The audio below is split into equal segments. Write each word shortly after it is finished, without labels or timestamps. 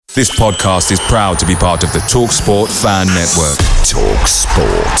This podcast is proud to be part of the TalkSport Fan Network.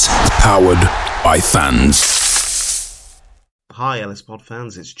 TalkSport. Powered by fans. Hi Ellis Pod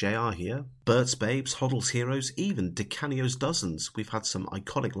fans, it's JR here. Bert's Babes, Hoddle's Heroes, even DiCanio's Dozens. We've had some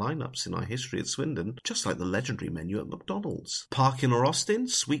iconic lineups in our history at Swindon, just like the legendary menu at McDonald's. Parkin or Austin,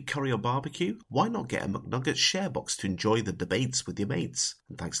 sweet curry or barbecue? Why not get a McNuggets share box to enjoy the debates with your mates?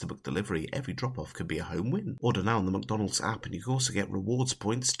 And thanks to McDelivery, every drop-off could be a home win. Order now on the McDonald's app and you can also get rewards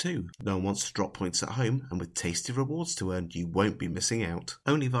points too. No one wants to drop points at home, and with tasty rewards to earn, you won't be missing out.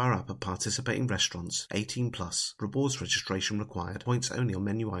 Only via app at participating restaurants. 18 plus. Rewards registration required. Points only on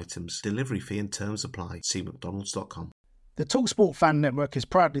menu items. Delivery fee and terms apply. See mcdonalds.com. The TalkSport Fan Network is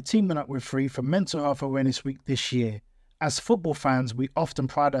proudly teaming up with Free for Mental Health Awareness Week this year. As football fans, we often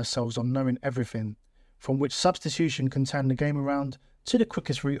pride ourselves on knowing everything, from which substitution can turn the game around to the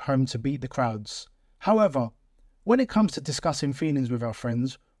quickest route home to beat the crowds. However, when it comes to discussing feelings with our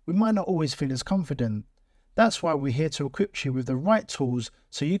friends, we might not always feel as confident. That's why we're here to equip you with the right tools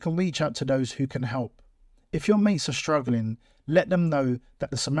so you can reach out to those who can help. If your mates are struggling, let them know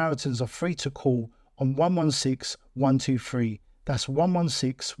that the Samaritans are free to call on 116 123. That's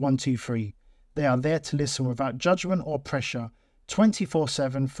 116 123. They are there to listen without judgment or pressure,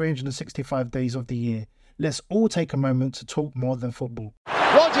 24/7, 365 days of the year. Let's all take a moment to talk more than football.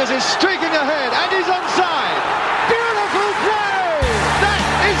 Rodgers is streaking ahead and he's onside. Beautiful play! That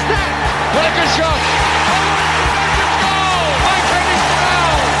is that! What a good shot! Oh, my goal!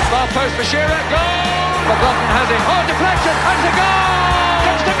 Far post for Shearer, goal! McLaughlin has it. Oh, deflection, and it's a goal!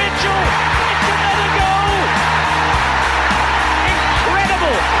 Comes to Mitchell. It's another goal!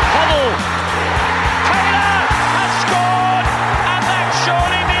 Incredible! Huddle. Taylor has scored, and that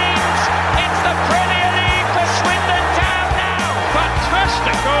surely means it's the Premier League for Swindon Town now.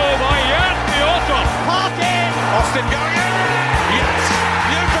 Fantastic goal by Jan Piotr. Parkin. Austin going in. Yes,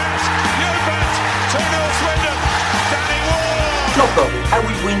 you bet, you bet. 2-0 Swindon. Danny Ward. No problem. I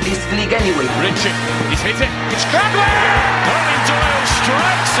will win this league anyway. Richard, he's hit it. It's Cradwell. Colin Doyle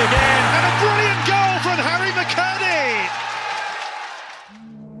strikes again. And a brilliant goal from Harry McCurdy.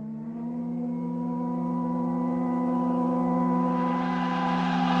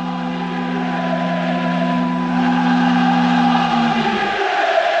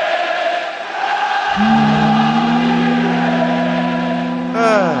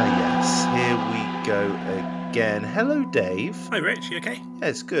 Yes, here we go again. Hello, Dave. Hi, Rich. You okay? Yeah,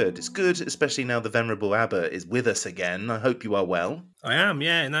 it's good. It's good, especially now the venerable Abbott is with us again. I hope you are well. I am,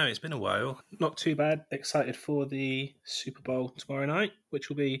 yeah. No, it's been a while. Not too bad. Excited for the Super Bowl tomorrow night, which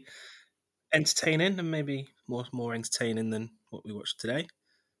will be entertaining and maybe more entertaining than what we watched today,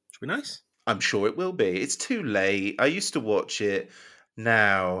 which will be nice. I'm sure it will be. It's too late. I used to watch it.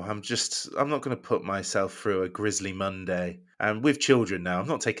 Now, I'm not going to put myself through a grisly Monday. And with children now, I'm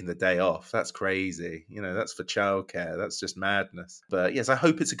not taking the day off. That's crazy. You know, that's for childcare. That's just madness. But yes, I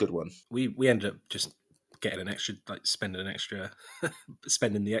hope it's a good one. We ended up just getting an extra,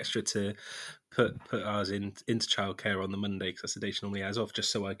 spending the extra to put ours into childcare on the Monday because that's the day she normally has off,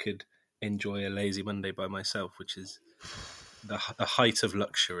 just so I could enjoy a lazy Monday by myself, which is the height of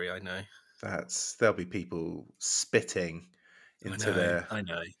luxury, I know. There'll be people spitting into their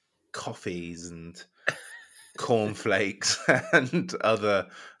coffees and cornflakes and other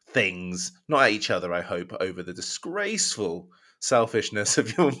things, not at each other, I hope, over the disgraceful selfishness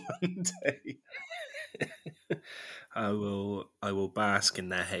of your Monday. I will bask in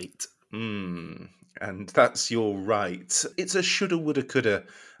their hate. And that's your right. It's a shoulda, woulda, coulda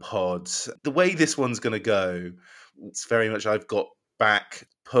pod. The way this one's going to go, it's very much I've got back,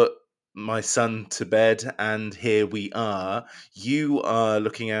 put my son to bed, and here we are. You are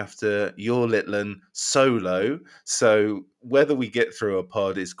looking after your little one solo, so whether we get through a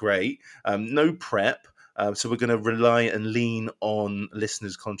pod is great. No prep, so we're going to rely and lean on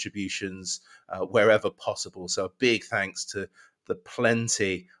listeners' contributions wherever possible. So a big thanks to the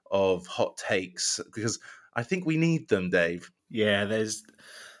plenty of hot takes, because I think we need them, Dave. Yeah, there's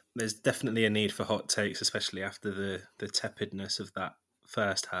definitely a need for hot takes, especially after the tepidness of that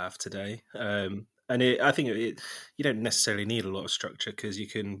first half today. I think you don't necessarily need a lot of structure because you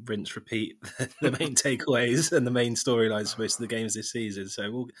can rinse, repeat the main takeaways and the main storylines for most of the games this season.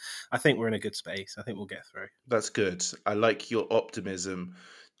 So I think we're in a good space. I think we'll get through. That's good. I like your optimism.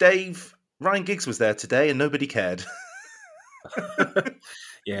 Dave, Ryan Giggs was there today and nobody cared.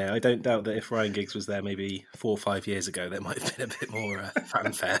 Yeah, I don't doubt that if Ryan Giggs was there maybe 4 or 5 years ago, there might have been a bit more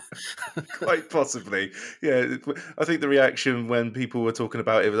fanfare. Quite possibly. Yeah, I think the reaction when people were talking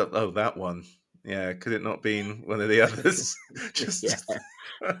about it was, oh, that one. Yeah, could it not been one of the others? Yeah.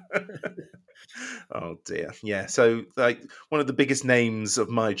 Oh dear. Yeah. So like one of the biggest names of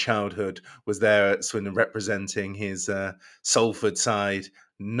my childhood was there at Swindon representing his Salford side.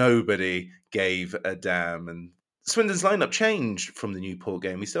 Nobody gave a damn. And Swindon's lineup changed from the Newport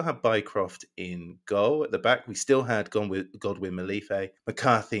game. We still had Bycroft in goal at the back. We still had Godwin Malife,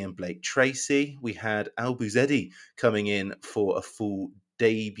 McCarthy and Blake Tracy. We had Albuzedi coming in for a full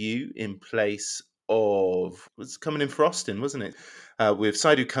debut in place of, was coming in for Austin, wasn't it? With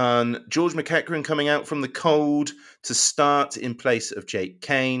Saidu Khan, George McEachran coming out from the cold to start in place of Jake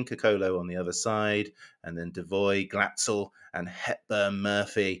Kane, Kokolo on the other side, and then Devoy, Glatzel, and Hepburn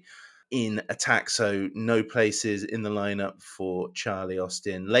Murphy in attack. So no places in the lineup for Charlie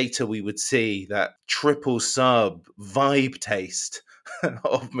Austin. Later, we would see that triple sub vibe taste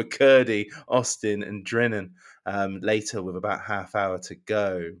of McCurdy, Austin, and Drennan. Later with about half hour to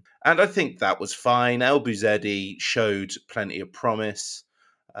go. And I think that was fine. El Bouzedi showed plenty of promise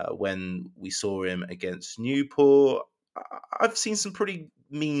when we saw him against Newport. I've seen some pretty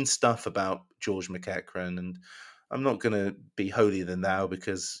mean stuff about George McEachran, and I'm not going to be holier than thou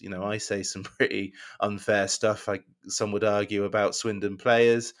because, you know, I say some pretty unfair stuff, like some would argue, about Swindon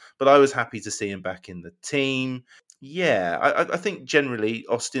players, but I was happy to see him back in the team. Yeah, I think generally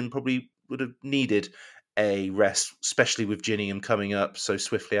Austin probably would have needed a rest, especially with Gillingham coming up so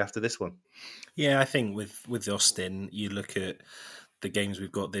swiftly after this one. Yeah, I think with Austin, you look at the games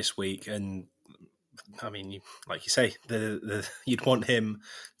we've got this week, and I mean, like you say, you'd want him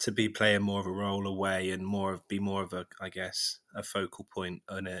to be playing more of a role away and be more of a, I guess, a focal point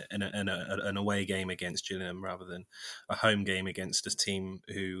in an away game against Gillingham rather than a home game against a team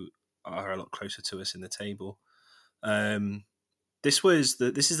who are a lot closer to us in the table. This is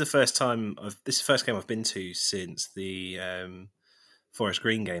the first game I've been to since the Forest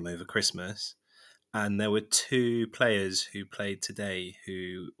Green game over Christmas, and there were two players who played today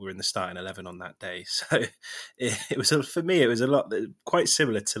who were in the starting 11 on that day. So it was, for me, it was a lot quite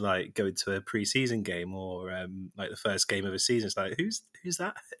similar to like going to a pre-season game or like the first game of a season. It's like who's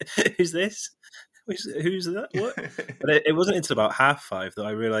that? Who's this? Who's that? What? But it wasn't until about 5:30 that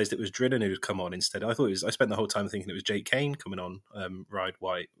I realised it was Drennan who'd come on instead. I spent the whole time thinking it was Jake Kane coming on wide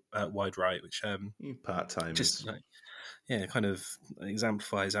right, which You part-timers. Just kind of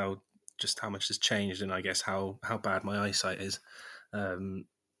exemplifies how much has changed, and I guess how bad my eyesight is. There's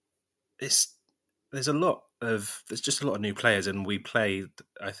just a lot of new players, and we played,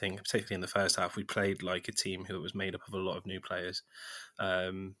 I think, particularly in the first half, we played like a team who was made up of a lot of new players.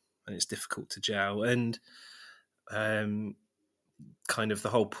 And it's difficult to gel. And kind of the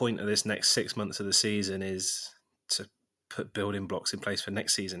whole point of this next 6 months of the season is to put building blocks in place for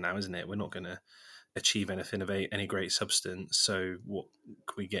next season now, isn't it? We're not going to achieve anything of any great substance. So what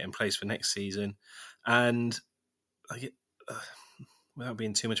can we get in place for next season? And without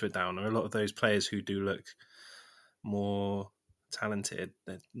being too much of a downer, a lot of those players who do look more talented,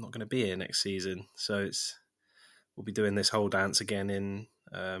 they're not going to be here next season. So we'll be doing this whole dance again in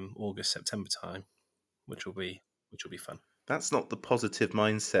August, September time, which will be fun. That's not the positive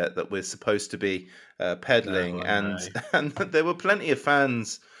mindset that we're supposed to be peddling. No, and there were plenty of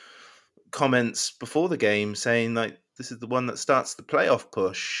fans comments before the game saying like this is the one that starts the playoff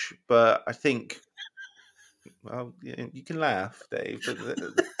push. But I think, well, you can laugh, Dave, but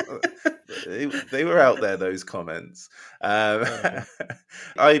they were out there, those comments. I'm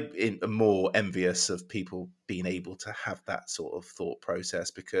more envious of people being able to have that sort of thought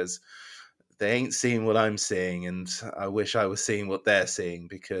process because they ain't seeing what I'm seeing, and I wish I was seeing what they're seeing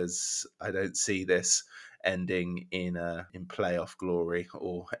because I don't see this ending in playoff glory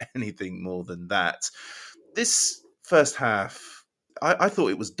or anything more than that. This first half, I thought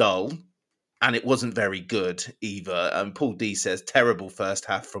it was dull. And it wasn't very good either. Paul D says, terrible first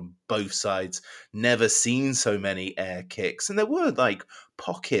half from both sides. Never seen so many air kicks. And there were like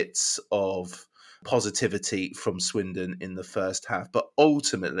pockets of positivity from Swindon in the first half. But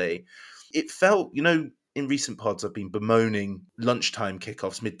ultimately, it felt, in recent pods, I've been bemoaning lunchtime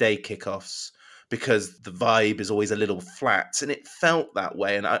kickoffs, midday kickoffs, because the vibe is always a little flat. And it felt that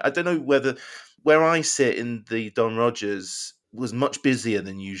way. And I don't know where I sit in the Don Rogers was much busier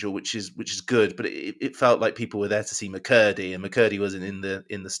than usual, which is good. But it felt like people were there to see McCurdy, and McCurdy wasn't in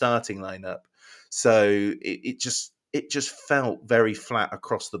the starting lineup. So it just felt very flat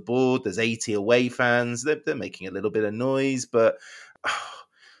across the board. There's 80 away fans. They're making a little bit of noise, but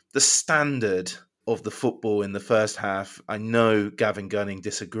the standard of the football in the first half, I know Gavin Gunning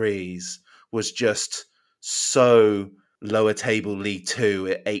disagrees, was just so lower table League Two,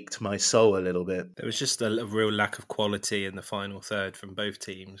 it ached my soul a little bit. There was just a real lack of quality in the final third from both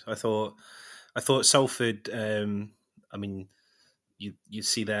teams. I thought I thought Salford. I mean, you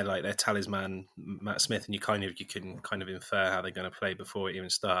see their talisman Matt Smith, and you can kind of infer how they're going to play before it even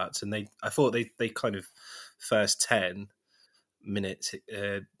starts. And I thought they kind of first 10 minutes.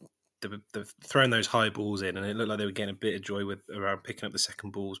 They're throwing those high balls in, and it looked like they were getting a bit of joy around picking up the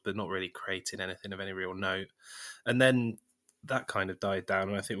second balls, but not really creating anything of any real note. And then that kind of died down,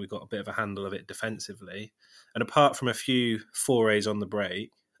 and I think we got a bit of a handle of it defensively. And apart from a few forays on the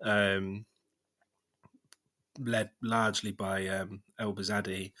break, led largely by El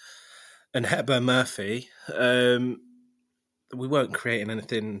Bazadi and Hepburn Murphy, we weren't creating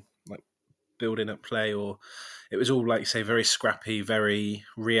anything like building up play, or it was all, like, say, very scrappy, very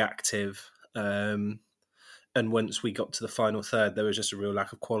reactive. And once we got to the final third, there was just a real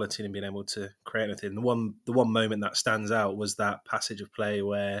lack of quality in being able to create anything. The one moment that stands out was that passage of play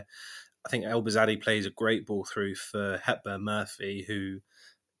where I think El Bazadi plays a great ball through for Hepburn Murphy, who,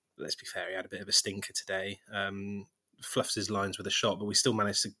 let's be fair, he had a bit of a stinker today. Fluffs his lines with a shot, but we still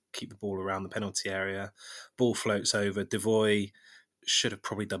managed to keep the ball around the penalty area. Ball floats over. Devoy should have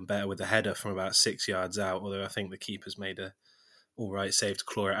probably done better with the header from about 6 yards out, although I think the keeper's made a all right save to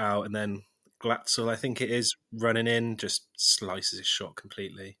claw it out. And then Glatzel, I think it is, running in, just slices his shot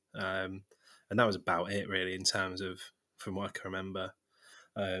completely. And that was about it, really, in terms of, from what I can remember,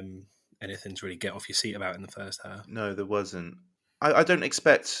 anything to really get off your seat about in the first half. No, there wasn't. I don't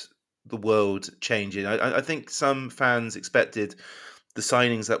expect the world changing. I think some fans expected the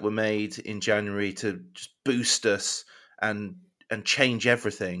signings that were made in January to just boost us and change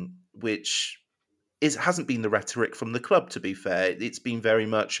everything, which hasn't been the rhetoric from the club. To be fair, it's been very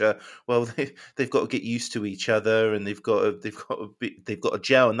much they've got to get used to each other, and they've got to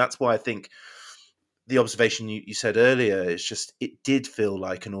gel, and that's why I think the observation you said earlier is just, it did feel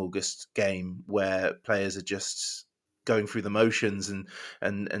like an August game where players are just going through the motions and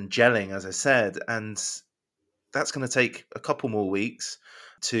gelling, as I said, and that's going to take a couple more weeks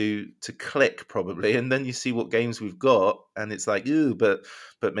to click probably, and then you see what games we've got, and it's like, ooh, but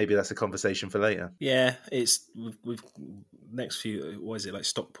maybe that's a conversation for later. Yeah, we've next few, what is it, like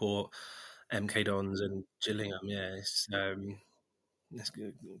Stockport, MK Dons and Gillingham. Yeah, it's going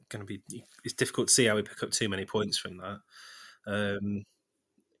to be, it's difficult to see how we pick up too many points from that.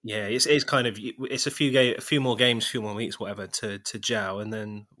 Yeah, it's kind of, it's a few more games, few more weeks, whatever, to gel, and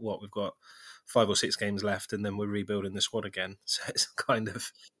then we've got 5 or 6 games left, and then we're rebuilding the squad again. So it's kind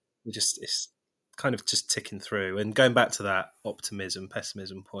of just ticking through. And going back to that optimism,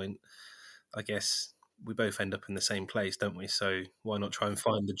 pessimism point, I guess we both end up in the same place, don't we? So why not try and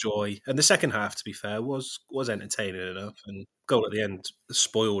find the joy? And the second half, to be fair, was entertaining enough, and goal at the end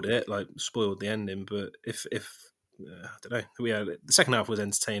spoiled the ending. But if I don't know, the second half was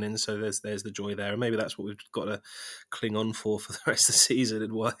entertaining, so there's the joy there, and maybe that's what we've got to cling on for the rest of the season,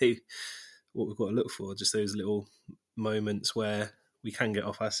 and what we've got to look for, just those little moments where we can get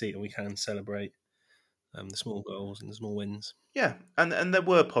off our seat and we can celebrate the small goals and the small wins. Yeah, and there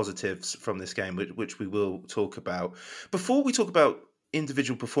were positives from this game, which we will talk about. Before we talk about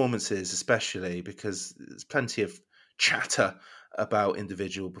individual performances, especially, because there's plenty of chatter about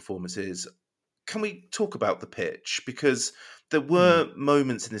individual performances, can we talk about the pitch? Because there were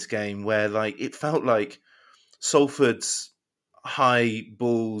moments in this game where, like, it felt like Salford's high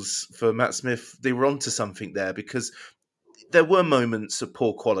balls for Matt Smith, they were onto something there, because there were moments of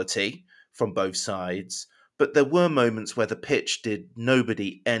poor quality from both sides, but there were moments where the pitch did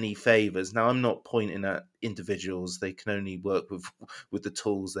nobody any favours. Now, I'm not pointing at individuals. They can only work with the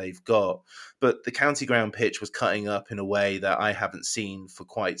tools they've got. But the county ground pitch was cutting up in a way that I haven't seen for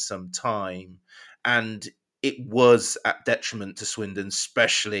quite some time. And it was at detriment to Swindon,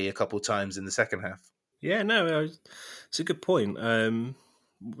 especially a couple of times in the second half. Yeah, no, it's a good point. It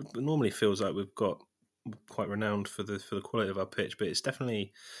normally feels like we've got quite renowned for the quality of our pitch, but it was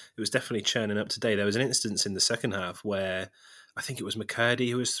definitely churning up today. There was an instance in the second half where I think it was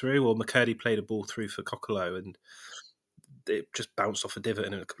McCurdy who was through, or McCurdy played a ball through for Cockolo, and it just bounced off a divot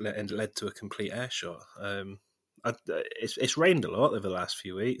and it led to a complete air shot. It's rained a lot over the last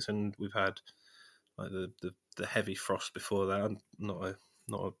few weeks, and we've had like the heavy frost before that. I'm not a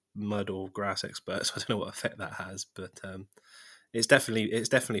mud or grass expert, so I don't know what effect that has, but it's definitely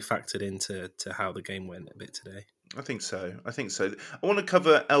factored into how the game went a bit today. I think so. I want to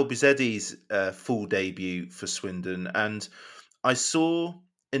cover El Bizedi's full debut for Swindon, and I saw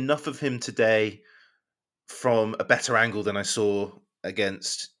enough of him today from a better angle than I saw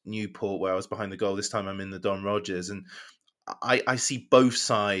against Newport, where I was behind the goal. This time I'm in the Don Rogers, and I see both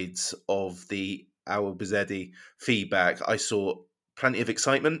sides of the El Bizedi feedback. I saw plenty of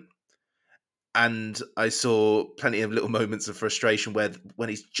excitement, And I saw plenty of little moments of frustration where when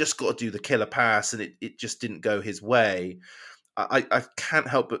he's just got to do the killer pass and it just didn't go his way. I can't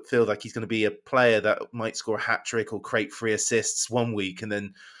help but feel like he's going to be a player that might score a hat trick or create 3 assists one week and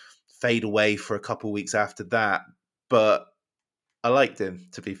then fade away for a couple of weeks after that. But I liked him,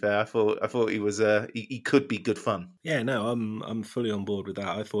 to be fair. I thought he was he could be good fun. Yeah, no, I'm fully on board with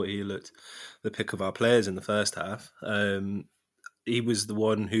that. I thought he looked the pick of our players in the first half. He was the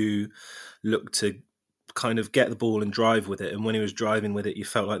one who looked to kind of get the ball and drive with it. And when he was driving with it, you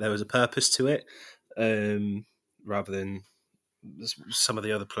felt like there was a purpose to it, rather than some of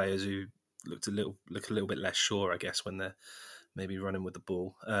the other players who look a little bit less sure, I guess, when they're maybe running with the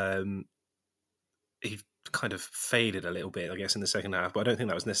ball. He kind of faded a little bit, I guess, in the second half, but I don't think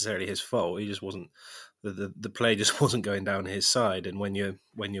that was necessarily his fault. He just wasn't the play just wasn't going down his side. And when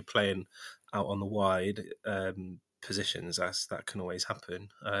you're playing out on the wide positions, that can always happen.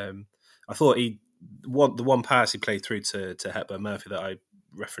 I thought the one pass he played through to Hepburn Murphy that I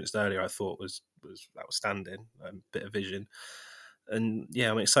referenced earlier, I thought was outstanding. Bit of vision, and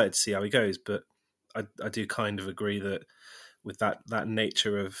yeah, I'm excited to see how he goes. But I do kind of agree that with that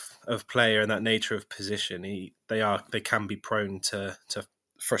nature of player and that nature of position, they can be prone to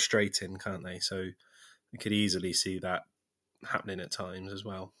frustrating, can't they? So we could easily see that happening at times as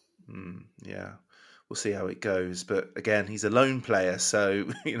well. Yeah, we'll see how it goes. But again, he's a lone player, so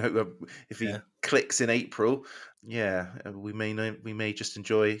if he clicks in April, we may just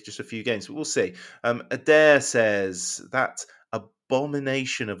enjoy just a few games. But we'll see. Adair says that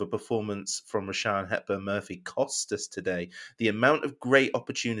abomination of a performance from Rashaan Hepburn-Murphy cost us today. The amount of great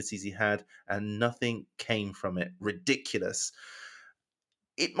opportunities he had and nothing came from it. Ridiculous.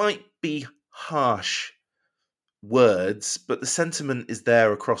 It might be harsh words, but the sentiment is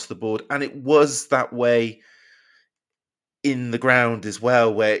there across the board, and it was that way in the ground as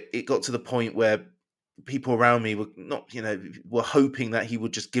well, where it got to the point where people around me were were hoping that he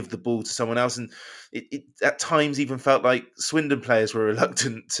would just give the ball to someone else, and it at times even felt like Swindon players were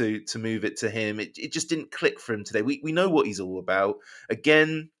reluctant to move it to him. It just didn't click for him today. We know what he's all about.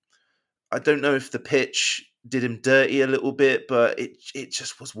 Again, I don't know if the pitch did him dirty a little bit, but it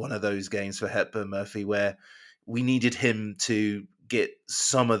just was one of those games for Hepburn Murphy where we needed him to get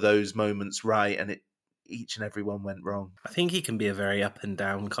some of those moments right, and each and every one went wrong. I think he can be a very up and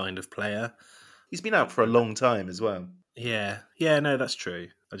down kind of player. He's been out for a long time as well. Yeah, no, that's true.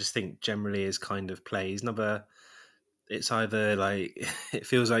 I just think generally his kind of play, it's either like, it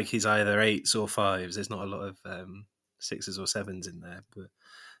feels like he's either 8s or 5s. There's not a lot of 6s or 7s in there, but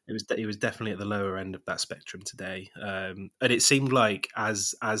he was definitely at the lower end of that spectrum today. And it seemed like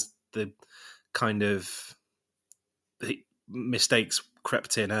as the kind of mistakes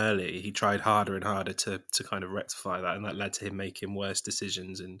crept in early, he tried harder and harder to kind of rectify that, and that led to him making worse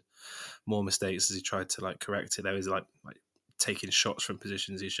decisions and more mistakes as he tried to correct it. There was like taking shots from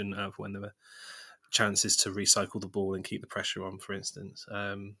positions he shouldn't have when there were chances to recycle the ball and keep the pressure on, for instance.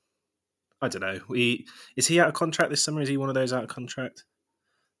 I don't know. Is he out of contract this summer? Is he one of those out of contract?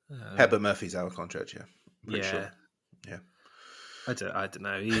 Hepburn Murphy's out of contract, yeah. Pretty sure. Yeah. I don't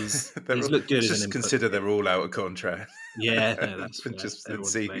know. He's looked good. Just consider they're all out of contract. Yeah, no, that's fair. Just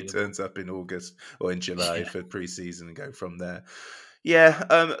see who turns up in August or in July for pre-season and go from there. Yeah,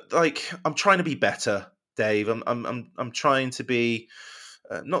 I'm trying to be better, Dave. I'm trying to be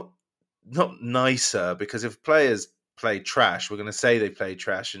not nicer, because if players play trash, we're going to say they played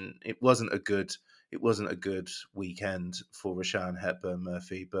trash, and it wasn't a good weekend for Rashaan Hepburn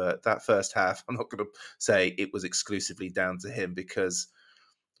Murphy. But that first half, I'm not going to say it was exclusively down to him, because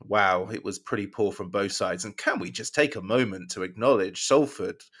wow, it was pretty poor from both sides. And can we just take a moment to acknowledge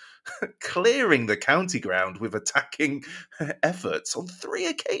Salford clearing the county ground with attacking efforts on 3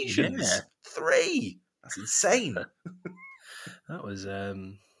 occasions? Yeah. 3! That's insane. That was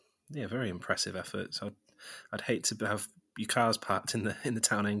very impressive efforts. I'd hate to have your cars parked in the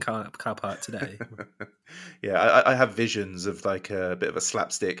town end car park today. Yeah, I have visions of like a bit of a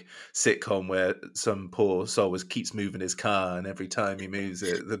slapstick sitcom where some poor soul keeps moving his car, and every time he moves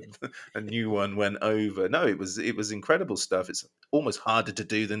it, a new one went over. No, it was incredible stuff. It's almost harder to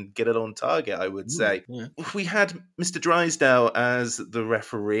do than get it on target, I would say. Yeah. We had Mr. Drysdale as the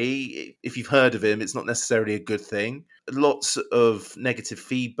referee. If you've heard of him, it's not necessarily a good thing. Lots of negative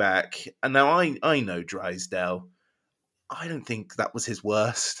feedback. And now I know Drysdale. I don't think that was his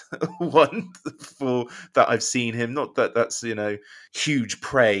worst one that I've seen him. Not that that's, huge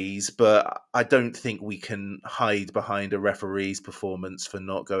praise, but I don't think we can hide behind a referee's performance for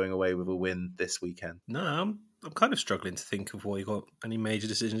not going away with a win this weekend. No, I'm kind of struggling to think of any major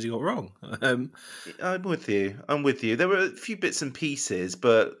decisions he got wrong. I'm with you. There were a few bits and pieces,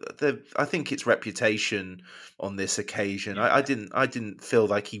 but I think it's reputation on this occasion. Yeah. I didn't feel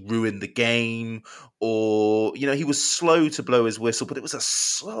like he ruined the game, or he was slow to blow his whistle, but it was a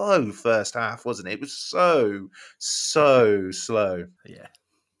slow first half, wasn't it? It was so slow. Yeah.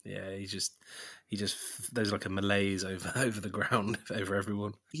 He just there's like a malaise over the ground over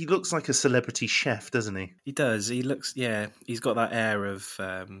everyone. He looks like a celebrity chef, doesn't he? He does. He looks. Yeah, he's got that air of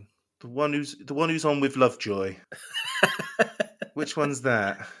the one who's on with Lovejoy. Which one's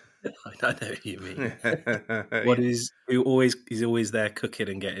that? I know what you mean. He's always there cooking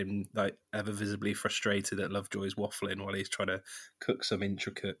and getting like ever visibly frustrated at Lovejoy's waffling while he's trying to cook some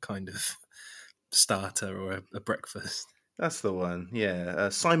intricate kind of starter or a breakfast. That's the one, yeah.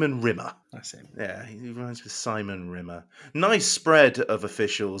 Simon Rimmer. That's him. Yeah, he reminds me of Simon Rimmer. Nice spread of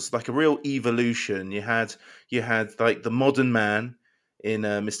officials, like a real evolution. You had like the modern man in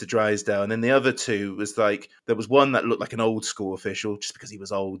Mr. Drysdale, and then the other two was like, there was one that looked like an old school official just because he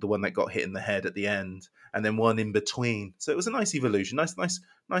was old, the one that got hit in the head at the end, and then one in between. So it was a nice evolution, nice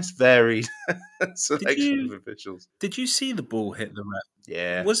varied selection of officials. Did you see the ball hit the ref?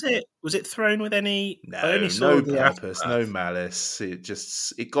 Yeah. Was it thrown with any? No purpose, no malice.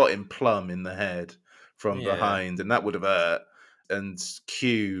 It got him plumb in the head from behind, and that would have hurt. And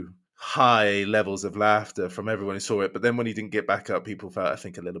cue high levels of laughter from everyone who saw it. But then when he didn't get back up, people felt, I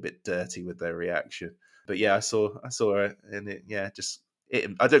think, a little bit dirty with their reaction. But yeah, I saw it, and it just.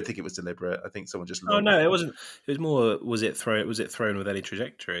 I don't think it was deliberate. I think someone just. Oh no, it wasn't. It was more. Was it thrown with any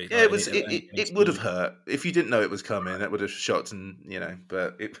trajectory? Yeah, it was. It would have hurt if you didn't know it was coming. That would have shocked, and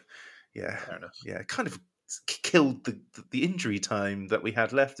But it. Yeah. Fair enough. Yeah, kind of killed the injury time that we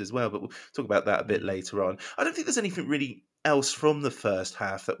had left as well. But we'll talk about that a bit later on. I don't think there's anything really else from the first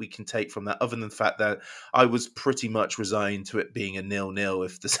half that we can take from that, other than the fact that I was pretty much resigned to it being a 0-0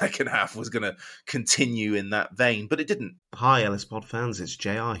 if the second half was going to continue in that vein, but it didn't. Hi Ellis Pod fans, it's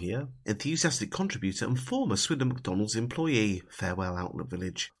JR here, enthusiastic contributor and former Swindon McDonald's employee. Farewell Outlook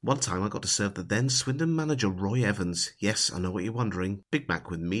Village. One time I got to serve the then Swindon manager Roy Evans. Yes, I know what you're wondering. Big Mac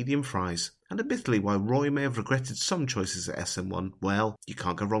with medium fries. And admittedly, while Roy may have regretted some choices at SM1, well, you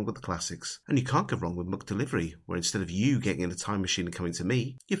can't go wrong with the classics. And you can't go wrong with McDelivery, where instead of you getting in a time machine and coming to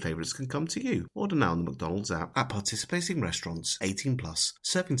me, your favourites can come to you. Order now on the McDonald's app at participating restaurants, 18+.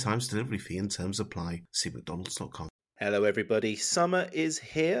 Serving times, delivery fee and terms apply. See mcdonalds.com. Hello everybody, summer is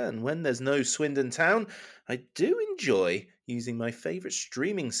here, and when there's no Swindon Town, I do enjoy using my favourite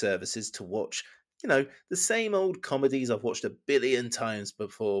streaming services to watch the same old comedies I've watched a billion times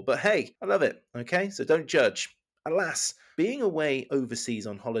before. But hey, I love it, okay? So don't judge. Alas, being away overseas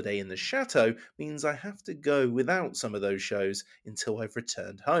on holiday in the chateau means I have to go without some of those shows until I've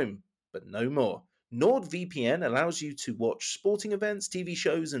returned home. But no more. NordVPN allows you to watch sporting events, TV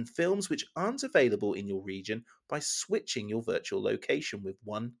shows, and films which aren't available in your region by switching your virtual location with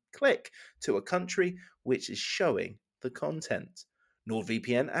one click to a country which is showing the content.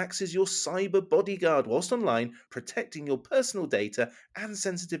 NordVPN acts as your cyber bodyguard whilst online, protecting your personal data and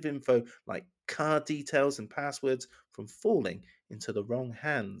sensitive info like card details and passwords from falling into the wrong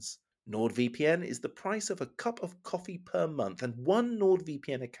hands. NordVPN is the price of a cup of coffee per month, and one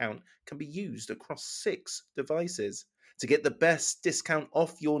NordVPN account can be used across 6 devices. To get the best discount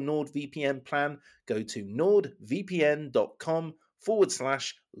off your NordVPN plan, go to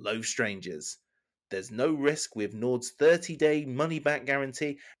nordvpn.com/lovestrangers. There's no risk with Nord's 30-day money-back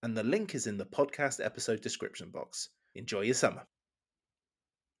guarantee, and the link is in the podcast episode description box. Enjoy your summer.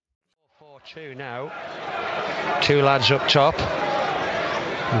 4-2 now. 2 lads up top,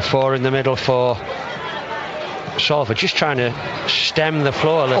 and 4 in the middle for Salford, just trying to stem the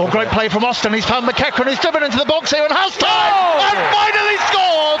flow a little. Great play from Austin. He's found McEachran. He's driven into the box here and has time! And finally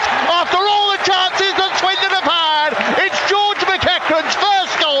scores! After all the chances that Swindon have had, it's George McEachran's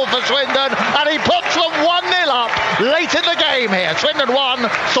first goal for Swindon, and he puts them 1-0 up late in the game here. Swindon 1,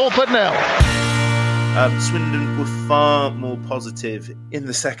 Salford 0. Swindon were far more positive in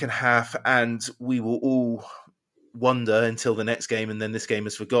the second half, and we will all wonder until the next game, and then this game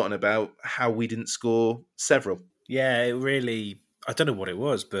is forgotten about, how we didn't score several. Yeah, it really, I don't know what it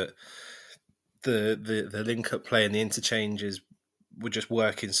was, but the link-up play and the interchanges were just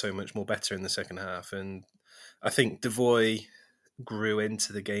working so much more better in the second half, and I think Devoy grew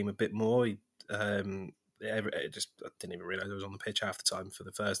into the game a bit more. I didn't even realise I was on the pitch half the time for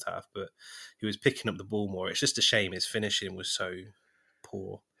the first half, but he was picking up the ball more. It's just a shame his finishing was so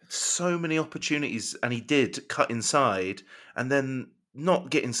poor. So many opportunities, and he did cut inside, and then not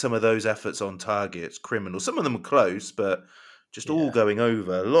getting some of those efforts on targets, criminal. Some of them were close, but just all going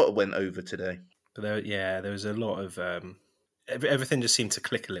over. A lot went over today. But there was a lot of everything just seemed to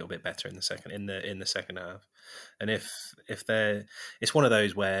click a little bit better in the second half. And it's one of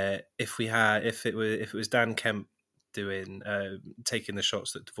those where if it was Dan Kemp doing taking the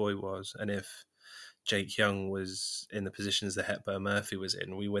shots that Devoy was, and if Jake Young was in the positions that Hepburn Murphy was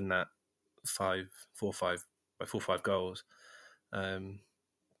in, we win that 4-5 by 4-5 goals.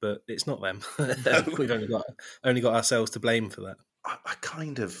 But it's not them. We've only got ourselves to blame for that. I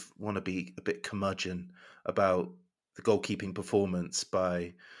kind of want to be a bit curmudgeon about the goalkeeping performance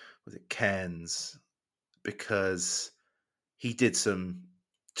by Cairns, because he did some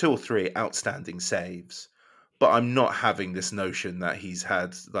 2 or 3 outstanding saves, but I'm not having this notion that he's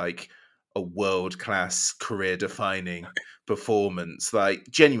had like a world-class career-defining performance. Like,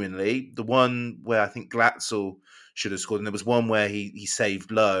 genuinely, the one where I think Glatzel should have scored, and there was one where he saved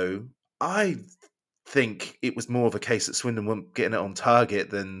low, I think it was more of a case that Swindon weren't getting it on target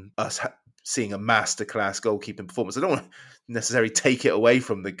than us seeing a masterclass goalkeeping performance. I don't want to necessarily take it away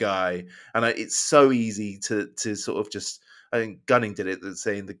from the guy, and it's so easy to sort of just. I think Gunning did it,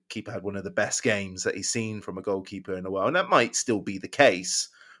 saying the keeper had one of the best games that he's seen from a goalkeeper in a while, and that might still be the case.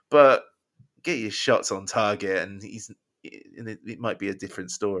 But get your shots on target, and it might be a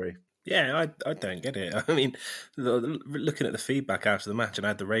different story. Yeah, I don't get it. I mean, looking at the feedback after the match, and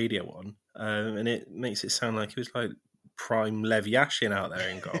I had the radio on, and it makes it sound like it was like prime Lev Yashin out there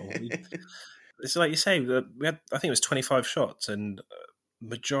in goal. It's like you say, we had, I think it was 25 shots, and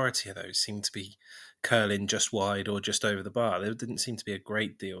majority of those seemed to be curling just wide or just over the bar. There didn't seem to be a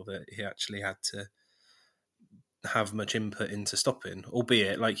great deal that he actually had to have much input into stopping,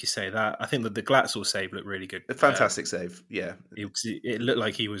 albeit, like you say, that I think that the Glatzel save looked really good. A fantastic save, yeah. It looked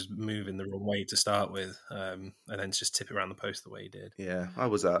like he was moving the wrong way to start with, and then just tip it around the post the way he did. Yeah, I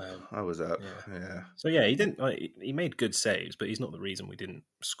was up. Yeah. So yeah, he didn't. He made good saves, but he's not the reason we didn't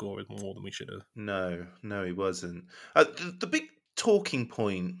score more than we should have. No, he wasn't. The big talking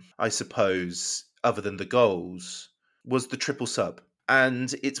point, I suppose, other than the goals, was the triple sub.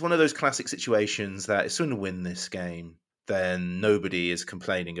 And it's one of those classic situations that if Swindon win this game, then nobody is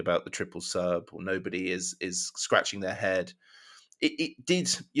complaining about the triple sub, or nobody is scratching their head. It did,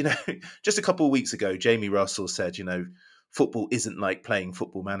 just a couple of weeks ago, Jamie Russell said, football isn't like playing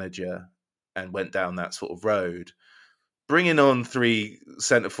Football Manager, and went down that sort of road. Bringing on 3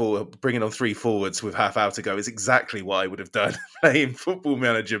 forwards with half hour to go is exactly what I would have done playing Football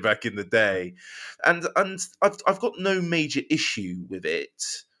Manager back in the day. And I've got no major issue with it,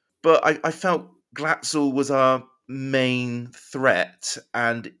 but I felt Glatzel was our main threat,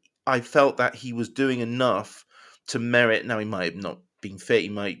 and I felt that he was doing enough to merit. Now, he might have not been fit, he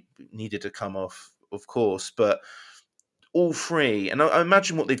might needed to come off, of course, but all 3, and I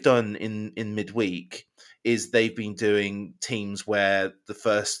imagine what they've done in midweek is they've been doing teams where the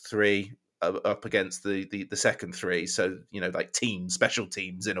first 3 are up against the second 3. So, like special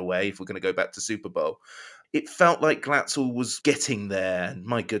teams in a way, if we're going to go back to Super Bowl. It felt like Glatzel was getting there. And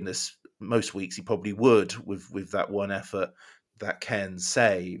my goodness, most weeks he probably would with that one effort that Ken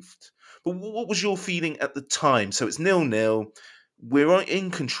saved. But what was your feeling at the time? So it's 0-0. We're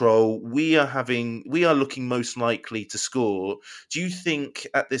in control. We are looking most likely to score. Do you think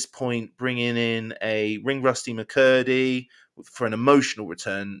at this point bringing in a ring rusty McCurdy for an emotional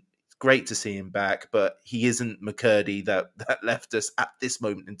return? It's great to see him back, but he isn't McCurdy that left us at this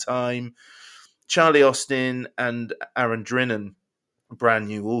moment in time. Charlie Austin and Aaron Drinan, brand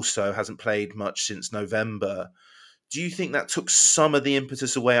new, also hasn't played much since November. Do you think that took some of the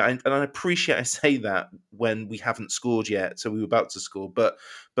impetus away? And I appreciate I say that when we haven't scored yet, so we were about to score. But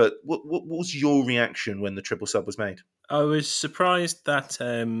what was your reaction when the triple sub was made? I was surprised that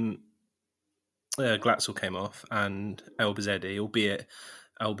Glatzel came off and Elbazedi, albeit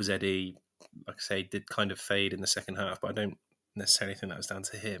Elbazedi, like I say, did kind of fade in the second half, but I don't necessarily think that was down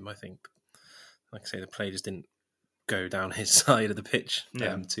to him. I think, like I say, the play just didn't go down his side of the pitch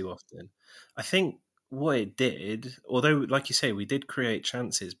too often. I think what it did, although, like you say, we did create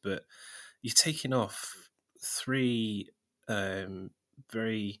chances, but you're taking off 3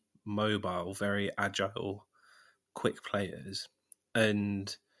 very mobile, very agile, quick players,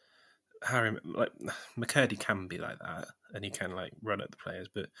 and Harry, like McCurdy, can be like that, and he can run at the players,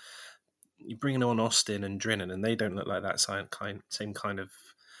 but you're bringing on Austin and Drinan, and they don't look like that same kind of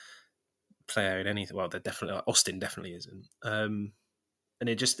player in anything. Well, they're definitely Austin definitely isn't. And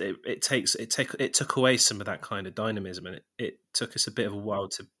it took away some of that kind of dynamism, and it took us a bit of a while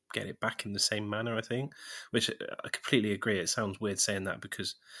to get it back in the same manner, I think, which I completely agree. It sounds weird saying that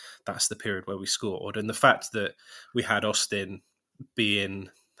because that's the period where we scored. And the fact that we had Austin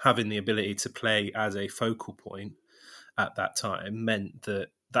having the ability to play as a focal point at that time meant that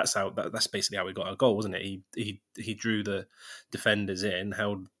that's basically how we got our goal, wasn't it? He drew the defenders in,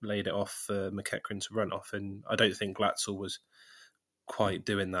 laid it off for McEachran to run off, and I don't think Glatzel was quite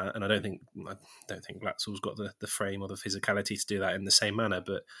doing that, and I don't think Glatzel's got the frame or the physicality to do that in the same manner.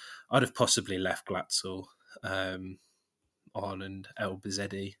 But I'd have possibly left Glatzel on and El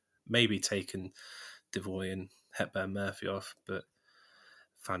Bezedi, maybe taken Devoy and Hepburn Murphy off, but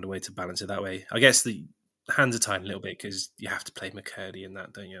found a way to balance it that way. I guess the hands are tied a little bit because you have to play McCurdy in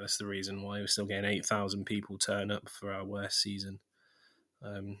that, don't you? That's the reason why we're still getting 8,000 people turn up for our worst season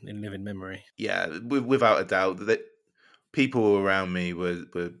in living memory. Yeah, without a doubt, that people around me were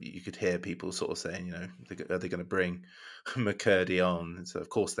you could hear people sort of saying, you know, are they going to bring McCurdy on? So of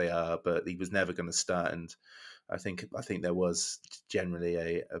course they are, but he was never going to start. And I think there was generally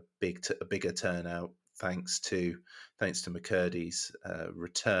a bigger turnout thanks to McCurdy's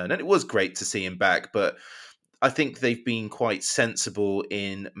return, and it was great to see him back. But I think they've been quite sensible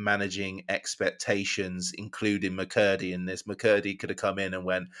in managing expectations, including McCurdy in this. McCurdy could have come in and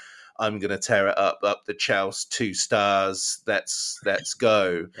went, I'm going to tear it up the Chelsea 2 stars. Let's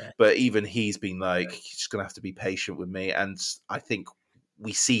go. Yeah. But even he's been like, you're just going to have to be patient with me. And I think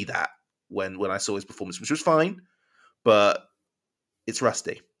we see that when I saw his performance, which was fine, but it's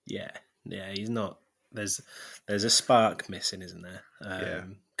rusty. Yeah, he's not. There's a spark missing, isn't there?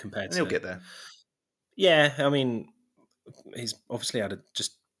 Compared and to he'll get there. Yeah, I mean, he's obviously had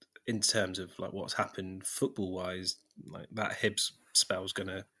just in terms of like what's happened football wise, like that Hibs spell's going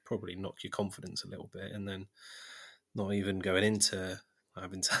to probably knock your confidence a little bit, and then not even going into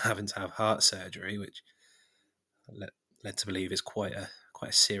having to have heart surgery, which led to believe is quite a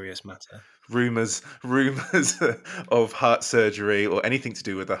serious matter. Rumours of heart surgery or anything to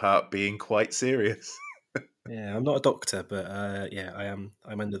do with the heart being quite serious. Yeah, I'm not a doctor, but I am.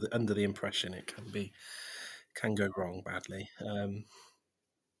 I'm under the impression it can go wrong badly.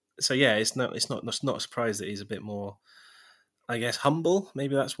 So yeah, it's not a surprise that he's a bit more, I guess, humble.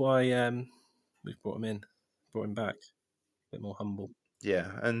 Maybe that's why we've brought him back, a bit more humble.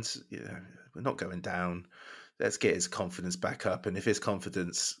 Yeah, and we're not going down. Let's get his confidence back up, and if his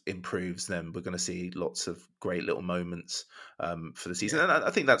confidence improves, then we're going to see lots of great little moments for the season. And I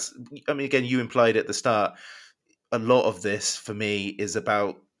think that's, I mean, again, you implied at the start, a lot of this for me is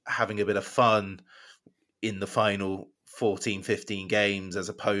about having a bit of fun in the final 14, 15 games, as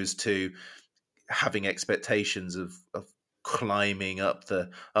opposed to having expectations of climbing up the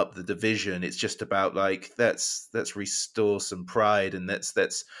division. It's just about like let's restore some pride and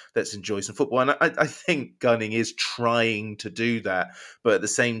let's enjoy some football. And I think Gunning is trying to do that, but at the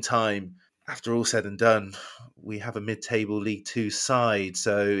same time, after all said and done, we have a mid-table League Two side,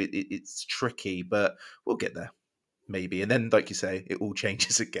 so it's tricky, but we'll get there maybe. And then, like you say, it all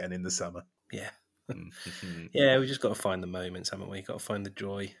changes again in the summer. Yeah. Yeah, we just got to find the moments, haven't we? Got to find the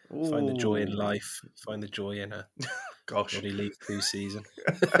joy, find the joy in life, find the joy in a bloody League 2 season.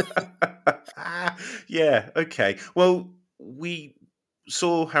 Yeah, okay. Well, we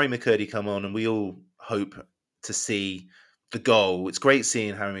saw Harry McCurdy come on, and we all hope to see the goal. It's great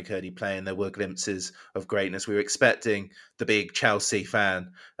seeing Harry McCurdy play, and there were glimpses of greatness. We were expecting the big Chelsea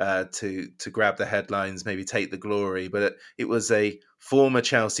fan to grab the headlines, maybe take the glory, but it was a former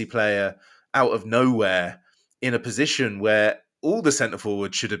Chelsea player out of nowhere in a position where all the centre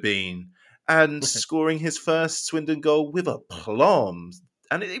forwards should have been, and scoring his first Swindon goal with aplomb.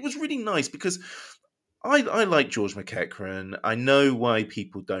 And it was really nice because I like George McEachran. I know why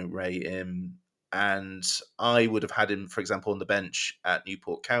people don't rate him, and I would have had him, for example, on the bench at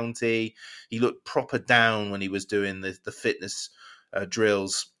Newport County. He looked proper down when he was doing the fitness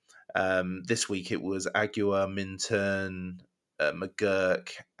drills. This week it was Aguiar, Minturn, McGurk,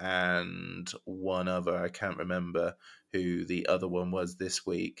 and one other. I can't remember who the other one was this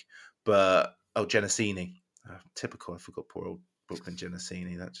week. But, Genesini. Typical, I forgot poor old Brooklyn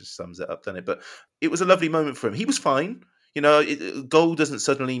Genesini. That just sums it up, doesn't it? But it was a lovely moment for him. He was fine. You know, goal doesn't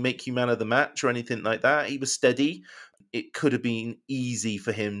suddenly make you man of the match or anything like that. He was steady. It could have been easy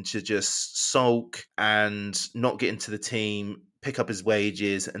for him to just sulk and not get into the team, pick up his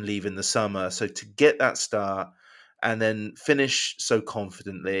wages and leave in the summer. So to get that start and then finish so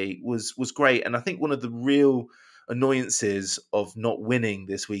confidently was great. And I think one of the real annoyances of not winning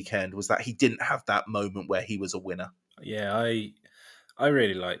this weekend was that he didn't have that moment where he was a winner. Yeah, I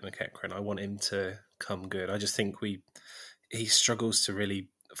really like McEachran. I want him to come good. I just think he struggles to really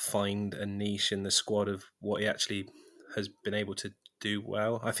find a niche in the squad of what he actually has been able to do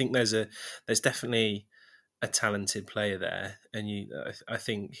well. I think there's definitely a talented player there, and I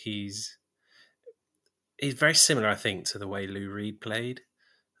think he's very similar, I think, to the way Lou Reed played.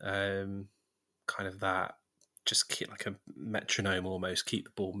 Kind of that just keep like a metronome almost, keep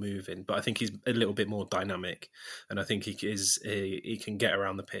the ball moving. But I think he's a little bit more dynamic, and I think he can get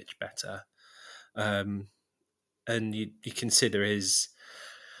around the pitch better. And you consider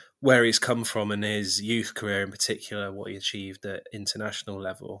where he's come from and his youth career in particular, what he achieved at international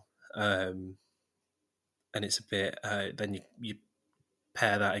level. And it's a bit, then you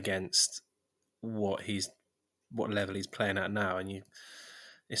pair that against what level he's playing at now, and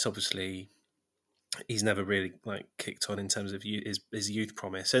it's obviously he's never really like kicked on in terms of his youth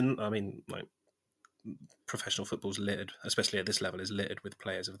promise. And I mean, like, professional football's littered, especially at this level, is littered with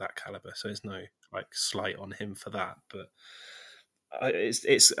players of that caliber. So there's no like slight on him for that. But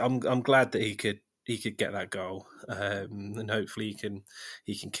I'm glad that he could get that goal, and hopefully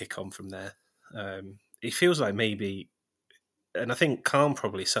he can kick on from there. It feels like maybe, and I think Khan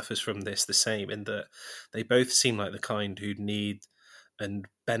probably suffers from this the same, in that they both seem like the kind who'd need and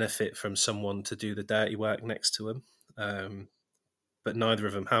benefit from someone to do the dirty work next to him. But neither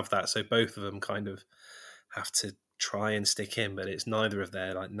of them have that, so both of them kind of have to try and stick in, but it's neither of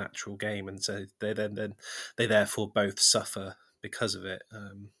their like natural game, and so they therefore both suffer because of it.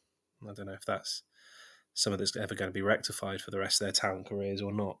 I don't know if that's some of this ever going to be rectified for the rest of their town careers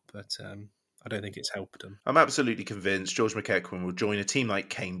or not, but I don't think it's helped them. I'm absolutely convinced George McEachran will join a team like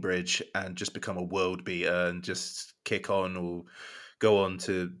Cambridge and just become a world beater and just kick on or go on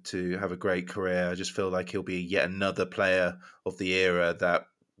to have a great career. I just feel like he'll be yet another player of the era that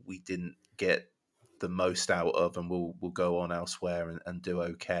we didn't get the most out of, and we'll go on elsewhere and do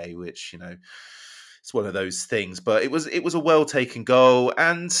okay, which, you know, it's one of those things. But it was a well taken goal,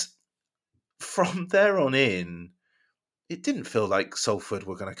 and from there on in, it didn't feel like Salford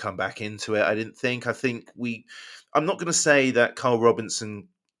were going to come back into it. I think I'm not going to say that Carl Robinson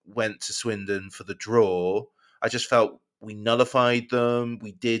went to Swindon for the draw. I just felt we nullified them.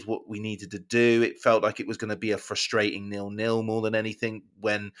 We did what we needed to do. It felt like it was going to be a frustrating 0-0 more than anything,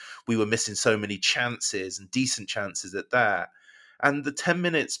 when we were missing so many chances, and decent chances at that. And the 10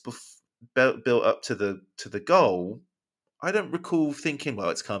 minutes built up to the goal, I don't recall thinking, well,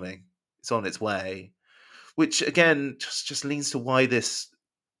 it's coming, it's on its way. Which again just leans to why this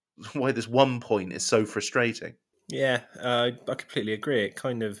 1 point is so frustrating. Yeah, I completely agree. It's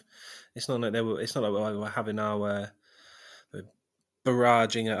not like we were having our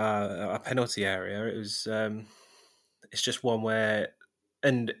barraging at our penalty area. It was it's just one where,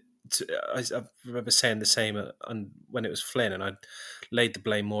 and I remember saying the same when it was Flynn, and I laid the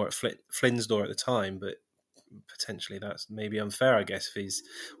blame more at Flynn's door at the time, but potentially that's maybe unfair, I guess, if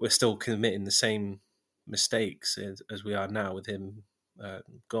we're still committing the same mistakes as we are now with him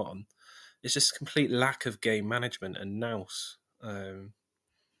gone. It's just a complete lack of game management and nous, and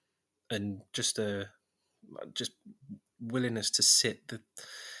just willingness to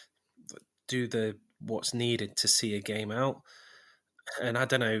do what's needed to see a game out. And I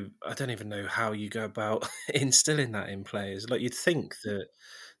don't even know how you go about instilling that in players. Like, you'd think that,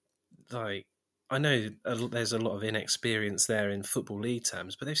 like, I know there's a lot of inexperience there in Football League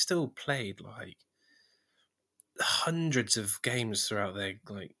terms, but they've still played like hundreds of games throughout their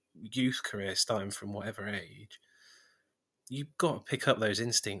like youth career, starting from whatever age. You've got to pick up those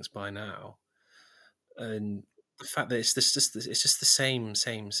instincts by now, and the fact that it's just the same.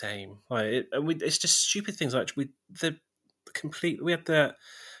 Like it's just stupid things like we had that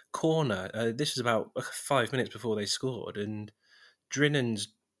corner. This was about 5 minutes before they scored, and Drinnan's,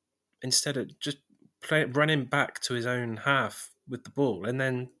 instead of just running back to his own half with the ball, and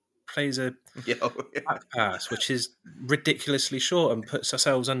then plays a back pass, which is ridiculously short and puts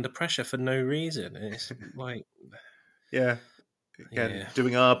ourselves under pressure for no reason. It's like,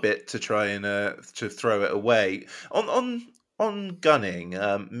 doing our bit to try and to throw it away. On gunning,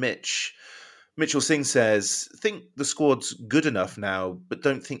 Mitchell Singh says, think the squad's good enough now, but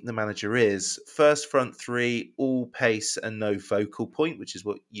don't think the manager is. First front three, all pace and no focal point, which is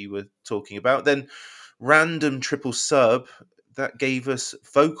what you were talking about. Then random triple sub, that gave us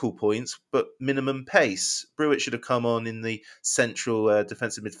focal points, but minimum pace. Brewitt should have come on in the central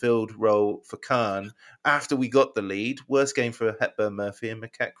defensive midfield role for Khan after we got the lead. Worst game for Hepburn Murphy, and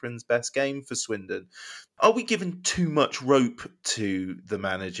McEachran's best game for Swindon. Are we giving too much rope to the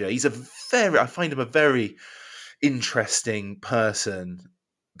manager? I find him a very interesting person,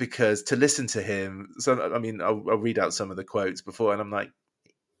 because to listen to him, so I mean, I'll read out some of the quotes before, and I'm like,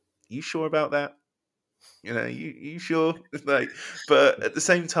 you sure about that? You know, you sure? Like, but at the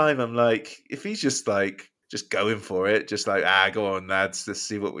same time, I'm like, if he's just going for it, just like, go on, lads, let's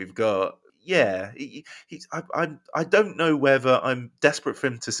see what we've got. Yeah, I don't know whether I'm desperate for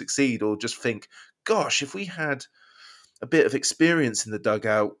him to succeed or just think, gosh, if we had a bit of experience in the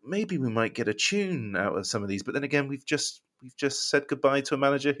dugout, maybe we might get a tune out of some of these. But then again, we've just said goodbye to a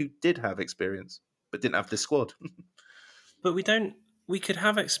manager who did have experience but didn't have this squad. But we don't. We could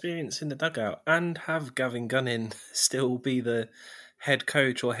have experience in the dugout and have Gavin Gunning still be the head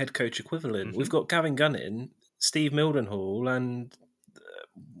coach or head coach equivalent. We've got Gavin Gunning, Steve Mildenhall, and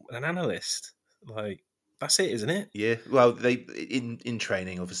an analyst. Like, that's it, isn't it? Yeah, well, they in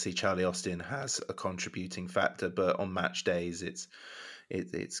training, obviously Charlie Austin has a contributing factor, but on match days it's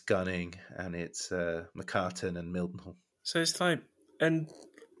Gunning and it's McCartan and Mildenhall. So it's like, and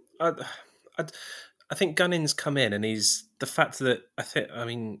I think Gunning's come in, and he's the fact that I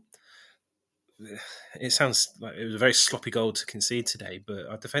mean, it sounds like it was a very sloppy goal to concede today, but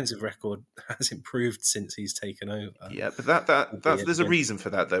our defensive record has improved since he's taken over. Yeah, but that's there's a reason for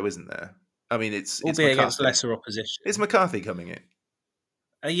that, though, isn't there? I mean, it's albeit against lesser opposition. Is McCarthy coming in?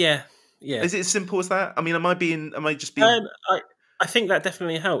 Yeah. Is it as simple as that? I mean, am I just being? I think that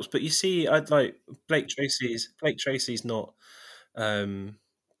definitely helps. But you see, I'd like Blake Tracy's not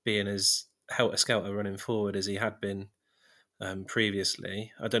being as helter skelter running forward as he had been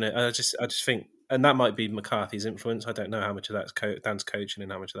previously. I don't know. I just think, and that might be McCarthy's influence. I don't know how much of that's Dan's coaching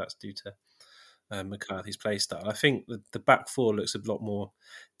and how much of that's due to McCarthy's play style. I think the back four looks a lot more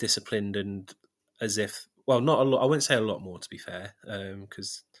disciplined and as if, well, not a lot. I wouldn't say a lot more, to be fair,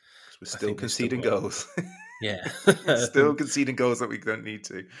 because we're still conceding goals. Yeah, still conceding goals that we don't need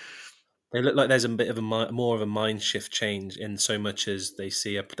to. They look like there's a bit of more of a mind shift change in so much as they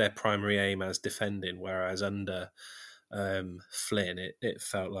see their primary aim as defending, whereas under Flynn, it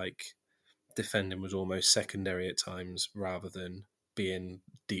felt like defending was almost secondary at times rather than being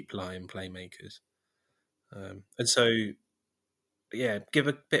deep lying playmakers. And so, yeah, give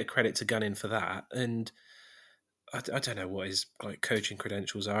a bit of credit to Gunning for that. And I don't know what his like coaching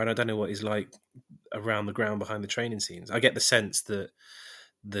credentials are, and I don't know what he's like around the ground behind the training scenes. I get the sense that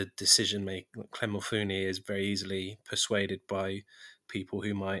the decision maker, Clem Mulfooney, is very easily persuaded by people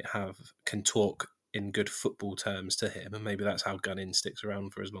who can talk in good football terms to him, and maybe that's how Gunning sticks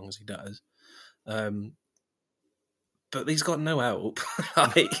around for as long as he does. But he's got no help.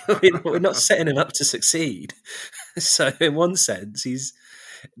 We're not setting him up to succeed. So in one sense, he's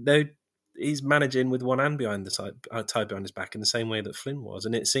managing with one hand behind tied behind his back in the same way that Flynn was,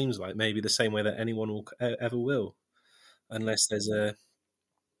 and it seems like maybe the same way that anyone ever will, unless there's a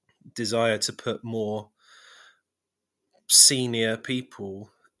desire to put more senior people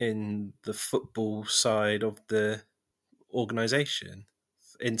in the football side of the organisation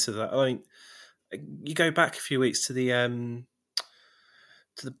into that. I mean, you go back a few weeks to the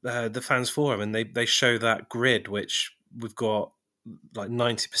fans forum, and they show that grid, which we've got like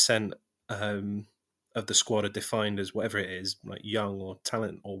 90% of the squad are defined as whatever it is, like young or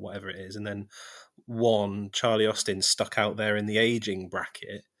talent or whatever it is, and then one Charlie Austin stuck out there in the aging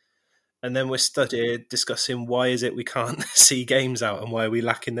bracket. And then we're discussing why is it we can't see games out and why are we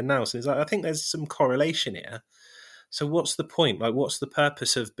lacking the nous. And it's like, I think there's some correlation here. So what's the point? Like, what's the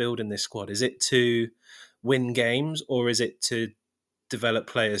purpose of building this squad? Is it to win games, or is it to develop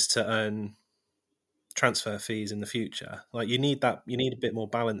players to earn transfer fees in the future? Like, you need a bit more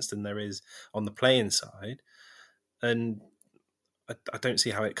balance than there is on the playing side. And I don't see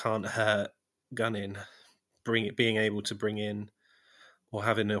how it can't hurt Gunning being able to bring in, or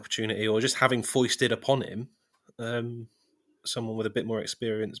having the opportunity, or just having foisted upon him someone with a bit more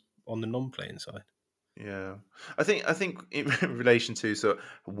experience on the non-playing side. Yeah, I think in relation to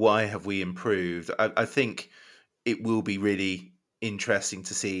why have we improved? I think it will be really interesting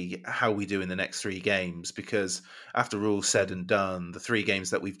to see how we do in the next 3 games, because after all said and done, the 3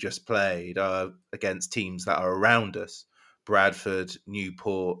 games that we've just played are against teams that are around us. Bradford,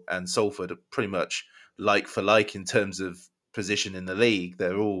 Newport, and Salford are pretty much like for like in terms of position in the league.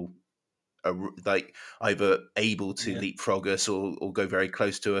 They're all like either able to leapfrog us or go very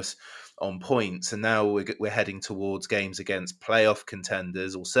close to us on points. And now we're heading towards games against playoff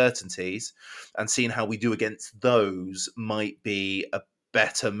contenders or certainties, and seeing how we do against those might be a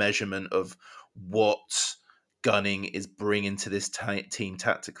better measurement of what Gunning is bringing to this team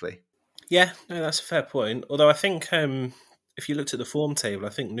tactically. Yeah, no, that's a fair point. Although I think if you looked at the form table, I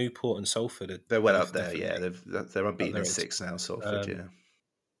think Newport and Salford they're well up there. Yeah, they're unbeaten in 6 now. Salford, yeah.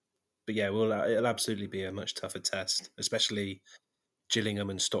 But yeah, it'll absolutely be a much tougher test, especially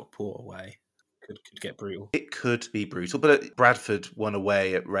Gillingham and Stockport away. Could get brutal. It could be brutal, but Bradford won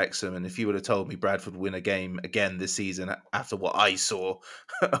away at Wrexham, and if you would have told me Bradford would win a game again this season after what I saw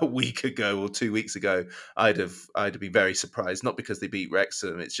a week ago or 2 weeks ago, I'd be very surprised. Not because they beat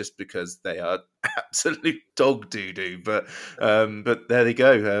Wrexham, it's just because they are absolute dog doo-doo. But there they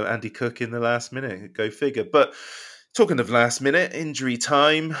go, Andy Cook in the last minute. Go figure. But Talking of last minute injury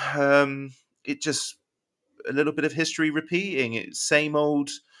time, it just a little bit of history repeating. It's same old.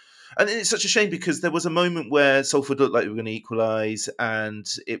 And it's such a shame because there was a moment where Salford looked like they were going to equalise, and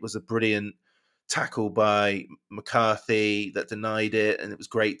it was a brilliant tackle by McCarthy that denied it, and it was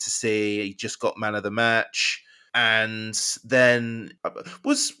great to see. He just got man of the match. And then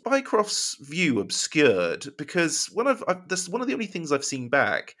was Bycroft's view obscured? Because that's one of the only things I've seen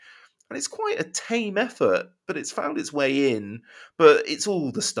back, and it's quite a tame effort, but it's found its way in. But it's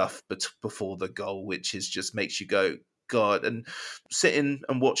all the stuff before the goal, which is just makes you go, God. And sitting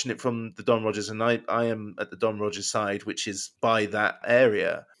and watching it from the Don Rogers, and I am at the Don Rogers side, which is by that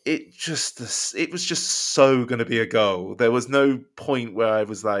area. It was just so going to be a goal. There was no point where I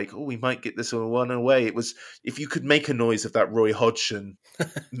was like, oh, we might get this one away. It was, if you could make a noise of that Roy Hodgson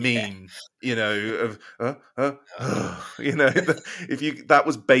meme, you know, of you know, if you, that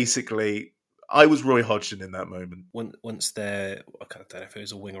was basically, I was Roy Hodgson in that moment. Once they're, I don't know if it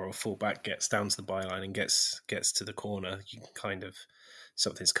was a winger or a fullback, gets down to the byline and gets to the corner, you can kind of,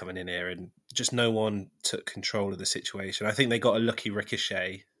 something's coming in here, and just no one took control of the situation. I think they got a lucky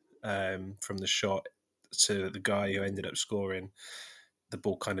ricochet from the shot to the guy who ended up scoring. The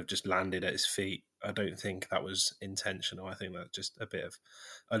ball kind of just landed at his feet. I don't think that was intentional. I think that's just a bit of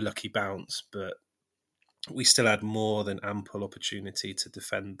a lucky bounce, but we still had more than ample opportunity to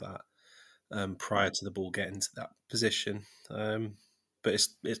defend that prior to the ball getting to that position. But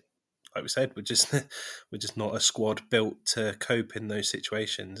it's like we said, we're just not a squad built to cope in those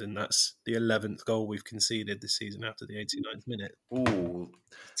situations, and that's the 11th goal we've conceded this season after the 89th minute. Ooh,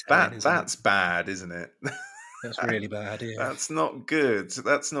 that's bad, isn't it? That's really bad. Yeah, that's not good.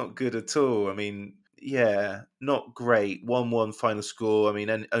 That's not good at all. I mean, yeah, not great. 1-1 final score. I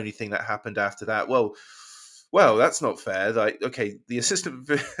mean, only thing that happened after that. Well, that's not fair. Like, okay, the assistant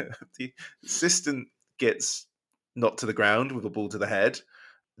gets knocked to the ground with a ball to the head.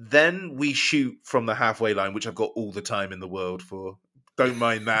 Then we shoot from the halfway line, which I've got all the time in the world for. Don't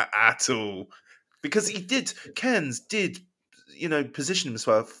mind that at all. Because Cairns did, position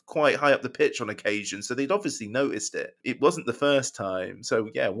himself quite high up the pitch on occasion. So they'd obviously noticed it. It wasn't the first time.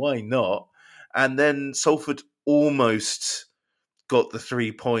 So yeah, why not? And then Salford almost got the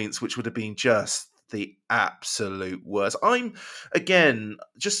 3 points, which would have been just the absolute worst. I'm, again,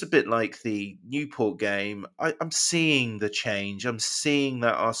 just a bit like the Newport game. I'm seeing the change. I'm seeing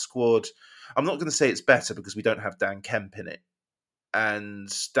that our squad, I'm not going to say it's better because we don't have Dan Kemp in it.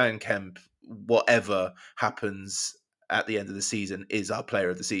 And Dan Kemp, whatever happens at the end of the season, is our player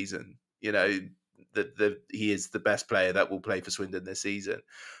of the season. He is the best player that will play for Swindon this season.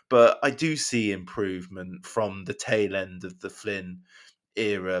 But I do see improvement from the tail end of the Flynn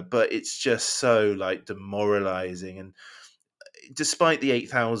era, but it's just so demoralizing. And despite the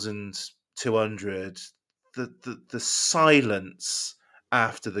 8,200, the silence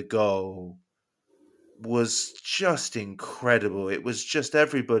after the goal was just incredible. It was just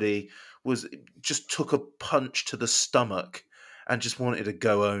everybody took a punch to the stomach and just wanted to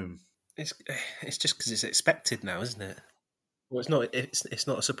go home. It's just because it's expected now, isn't it? Well, it's not. It's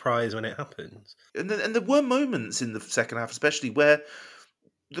not a surprise when it happens. And there were moments in the second half, especially where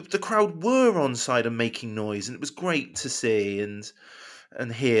the crowd were on side and making noise, and it was great to see and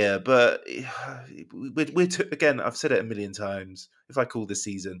hear. But again, I've said it a million times. If I call this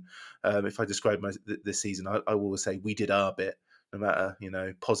season, if I describe this season, I will always say we did our bit. No matter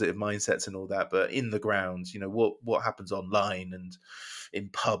positive mindsets and all that, but in the ground, what happens online and in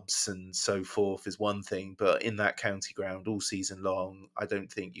pubs and so forth is one thing, but in that county ground all season long, I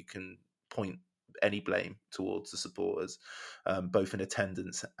don't think you can point any blame towards the supporters, both in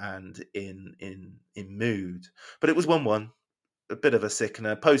attendance and in mood. But it was 1-1. A bit of a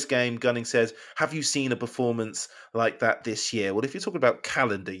sickener. Post-game, Gunning says, have you seen a performance like that this year? Well, if you're talking about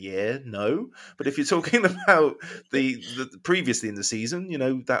calendar year, no. But if you're talking about the previously in the season,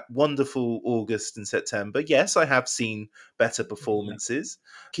 that wonderful August and September, yes, I have seen better performances.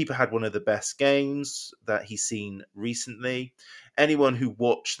 Keeper had one of the best games that he's seen recently. Anyone who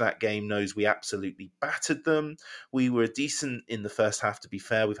watched that game knows we absolutely battered them. We were decent in the first half, to be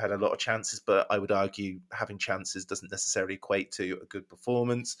fair. We've had a lot of chances, but I would argue having chances doesn't necessarily equate to a good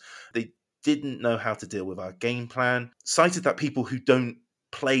performance. They didn't know how to deal with our game plan. Cited that people who don't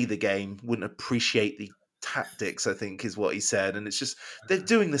play the game wouldn't appreciate the tactics, I think is what he said. And it's just, they're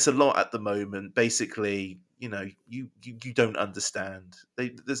doing this a lot at the moment. Basically, you don't understand.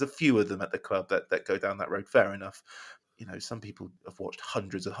 There's a few of them at the club that go down that road. Fair enough. Some people have watched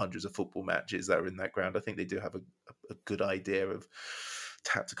hundreds and hundreds of football matches that are in that ground. I think they do have a good idea of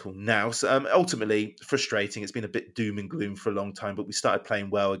tactical now. So, ultimately, frustrating. It's been a bit doom and gloom for a long time, but we started playing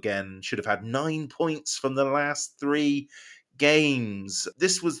well again. Should have had 9 points from the last 3 games.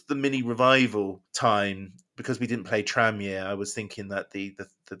 This was the mini revival time because we didn't play Tranmere. I was thinking that the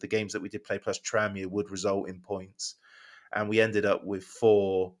games that we did play plus Tranmere would result in points, and we ended up with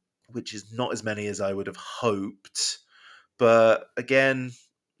 4, which is not as many as I would have hoped. But again,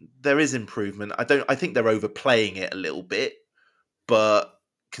 there is improvement. I think they're overplaying it a little bit, but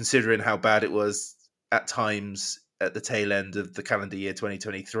considering how bad it was at times at the tail end of the calendar year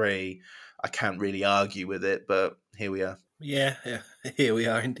 2023, I can't really argue with it, but here we are. Yeah, here we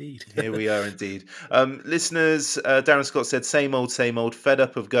are indeed. Here we are indeed. Listeners, Darren Scott said, same old, fed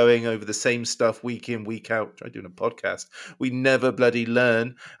up of going over the same stuff week in, week out. Try doing a podcast. We never bloody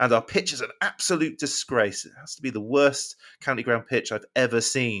learn, and our pitch is an absolute disgrace. It has to be the worst county ground pitch I've ever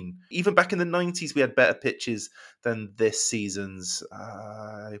seen. Even back in the 90s, we had better pitches than this season's.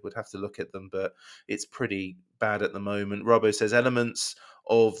 I would have to look at them, but it's pretty bad at the moment. Robbo says, elements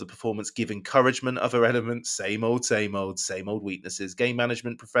of the performance give encouragement, other elements, same old weaknesses, game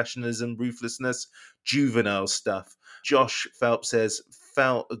management, professionalism, ruthlessness, juvenile stuff. Josh Phelps says,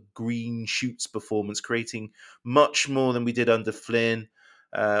 felt a green shoots performance, creating much more than we did under Flynn.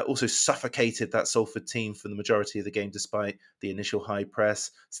 Also suffocated that Salford team for the majority of the game despite the initial high press.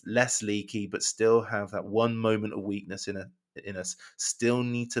 It's less leaky, but still have that one moment of weakness in us. Still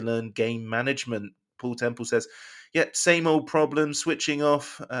need to learn game management. Paul Temple says, same old problem, switching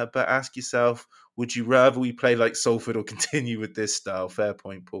off, but ask yourself, would you rather we play like Salford or continue with this style? Fair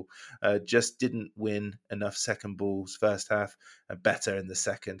point, Paul. Just didn't win enough second balls first half, and better in the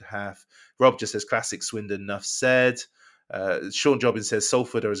second half. Rob just says, classic Swindon, enough said. Sean Jobbins says,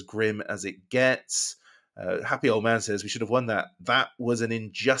 Salford are as grim as it gets. Happy Old Man says, we should have won that. That was an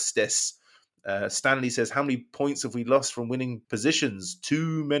injustice. Stanley says, how many points have we lost from winning positions?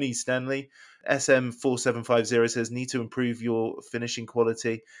 Too many, Stanley. SM4750 says, need to improve your finishing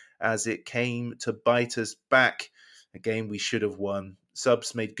quality as it came to bite us back. A game we should have won.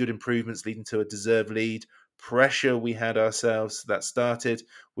 Subs made good improvements leading to a deserved lead. Pressure we had ourselves that started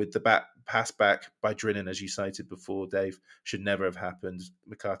with the pass back by Drinnan, as you cited before, Dave. Should never have happened.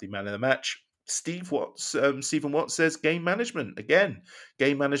 McCarthy, man of the match. Stephen Watts says game management. Again,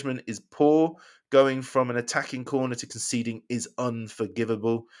 game management is poor. Going from an attacking corner to conceding is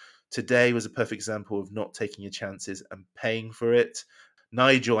unforgivable. Today was a perfect example of not taking your chances and paying for it.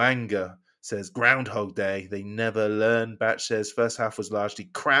 Nigel Anger says Groundhog Day. They never learn. Batch says first half was largely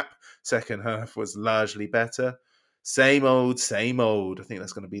crap. Second half was largely better. Same old, same old. I think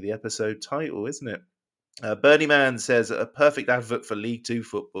that's going to be the episode title, isn't it? Bernie Man says a perfect advert for League Two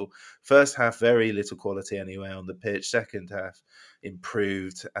football. First half, very little quality anyway on the pitch. Second half,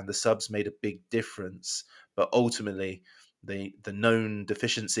 improved, and the subs made a big difference. But ultimately, the known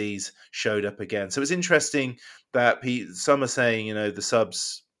deficiencies showed up again. So it's interesting that some are saying, the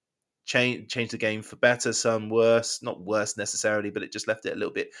subs change the game for better, some worse. Not worse necessarily, but it just left it a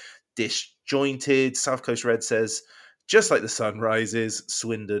little bit disjointed. South Coast Red says, just like the sun rises,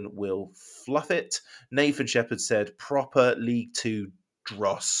 Swindon will fluff it. Nathan Shepherd said, proper League Two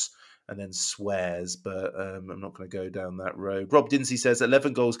dross, and then swears, but I'm not going to go down that road. Rob Dinsey says,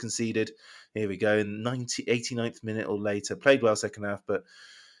 11 goals conceded. Here we go, in 89th minute or later. Played well second half, but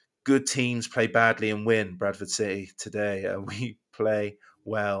good teams play badly and win. Bradford City today. We play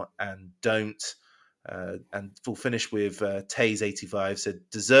well and don't. And we'll finish with Taze85 said,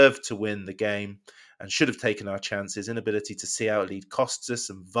 deserved to win the game and should have taken our chances. Inability to see out a lead costs us,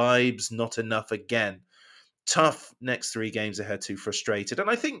 and vibes not enough again. Tough next 3 games ahead, too frustrated. And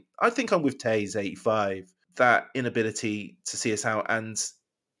I think I'm with Taze85. That inability to see us out, and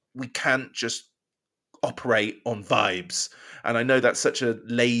we can't just operate on vibes. And I know that's such a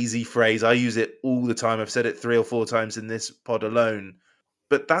lazy phrase. I use it all the time. I've said it 3 or 4 times in this pod alone.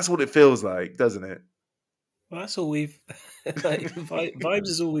 But that's what it feels like, doesn't it? Well, that's all we've... vibes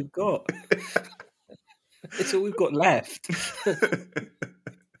is all we've got. It's all we've got left.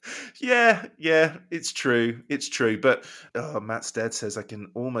 Yeah, it's true. But Matt Stead says, I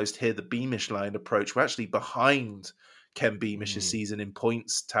can almost hear the Beamish line approach. We're actually behind Ken Beamish's season in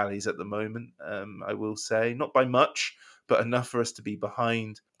points tallies at the moment, I will say. Not by much, but enough for us to be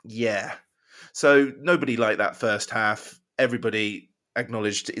behind. Yeah. So nobody liked that first half. Everybody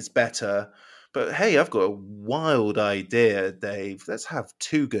acknowledged it's better. But hey, I've got a wild idea, Dave. Let's have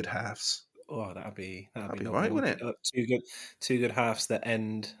 2 good halves. Oh, that'd be right, wouldn't it? Two good halves that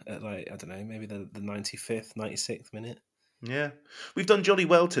end at maybe the 95th, 96th minute. Yeah, we've done jolly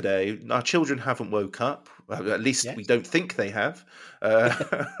well today. Our children haven't woke up. Well, at least Yes. we don't think they have.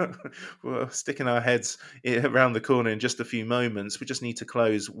 We're sticking our heads around the corner in just a few moments. We just need to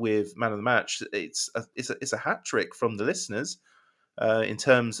close with man of the match. It's a hat trick from the listeners in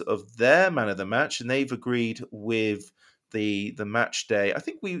terms of their man of the match, and they've agreed with the match day. I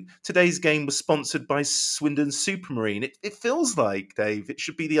think today's game was sponsored by Swindon Supermarine. It feels like, Dave, it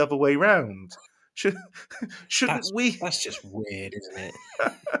should be the other way round. Shouldn't we? That's just weird, isn't it?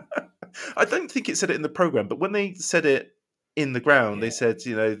 I don't think it said it in the program, but when they said it in the ground, they said,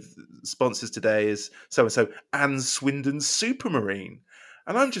 sponsors today is so and so and Swindon Supermarine,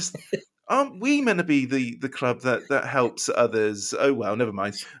 and I'm just. Aren't we meant to be the club that helps others? Oh well, never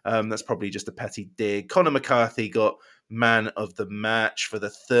mind. That's probably just a petty dig. Conor McCarthy got man of the match for the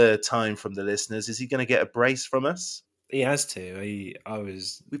third time from the listeners. Is he going to get a brace from us? He has to.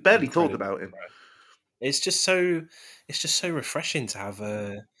 We barely thought about him. It's just so refreshing to have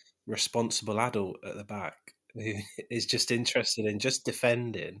a responsible adult at the back who is just interested in just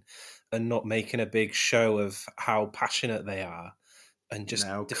defending and not making a big show of how passionate they are. And just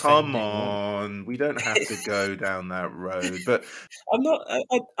now, defending. come on, we don't have to go down that road. But I'm not.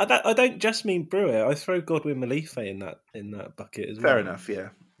 I don't just mean Brewer. I throw Godwin Malife in that bucket as well. Fair enough. Yeah.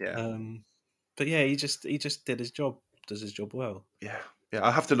 But yeah, he just did his job. Does his job well. Yeah.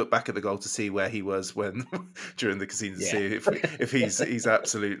 I'll have to look back at the goal to see where he was when during the casino to see if he's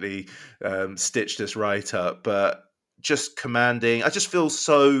absolutely stitched us right up. But just commanding. I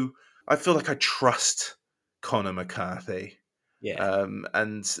feel like I trust Conor McCarthy. Yeah.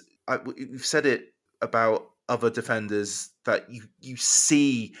 And we've said it about other defenders that you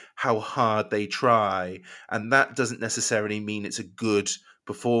see how hard they try, and that doesn't necessarily mean it's a good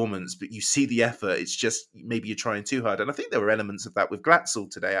performance, but you see the effort. It's just maybe you're trying too hard. And I think there were elements of that with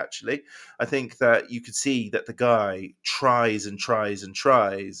Glatzel today, actually. I think that you could see that the guy tries and tries and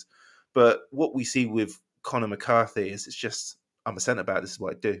tries, but what we see with Conor McCarthy is it's just, I'm a centre-back, this is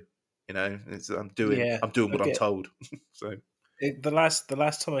what I do. I'm doing what I'm told. So the last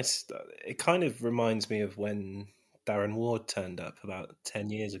time it kind of reminds me of when Darren Ward turned up about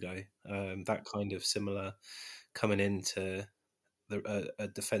 10 years ago. That kind of similar coming into a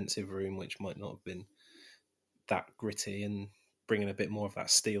defensive room, which might not have been that gritty, and bringing a bit more of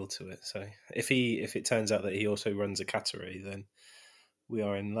that steel to it. So if it turns out that he also runs a category, then we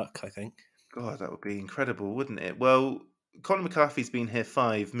are in luck, I think. God, that would be incredible, wouldn't it? Well, Conor McCarthy's been here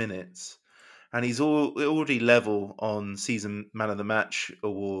 5 minutes. And he's already level on season man of the match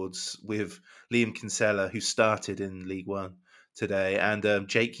awards with Liam Kinsella, who started in League One today, and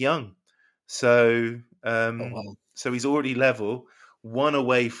Jake Young. So, so he's already level, one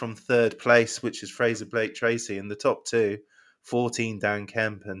away from third place, which is Fraser Blake Tracy, in the top two, 14 Dan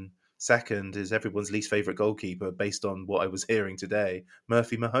Kemp, and second is everyone's least favourite goalkeeper, based on what I was hearing today,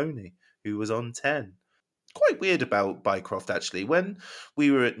 Murphy Mahoney, who was on 10. Quite weird about Bycroft, actually. When we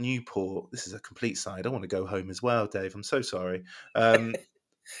were at Newport, this is a complete side. I want to go home as well, Dave. I'm so sorry. There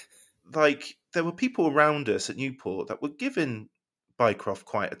were people around us at Newport that were giving Bycroft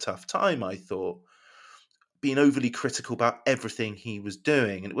quite a tough time, I thought, being overly critical about everything he was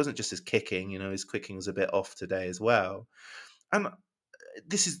doing. And it wasn't just his kicking, his kicking was a bit off today as well. And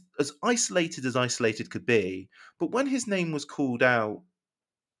this is as isolated could be. But when his name was called out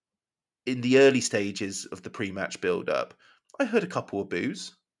in the early stages of the pre-match build-up, I heard a couple of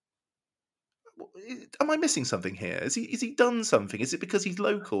boos. Am I missing something here? Is he done something? Is it because he's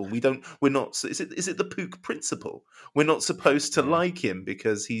local? Is it the Pook principle? We're not supposed to like him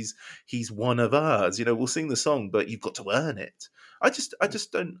because he's one of ours. We'll sing the song, but you've got to earn it. I just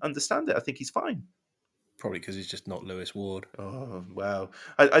don't understand it. I think he's fine. Probably because he's just not Lewis Ward. Oh, wow.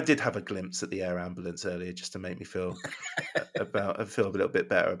 I did have a glimpse at the air ambulance earlier just to make me feel a little bit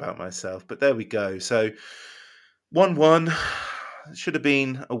better about myself. But there we go. So 1-1. It should have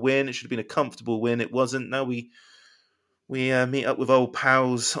been a win. It should have been a comfortable win. It wasn't. Now we meet up with old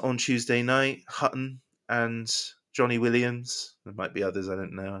pals on Tuesday night, Hutton and Johnny Williams. There might be others. I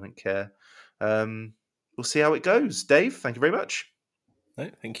don't know. I don't care. We'll see how it goes. Dave, thank you very much. No,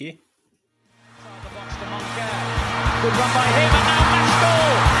 thank you. Good run by him, and now match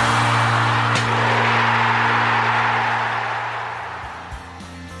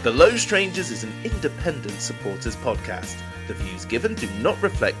The goal. Low Strangers is an independent supporters podcast. The views given do not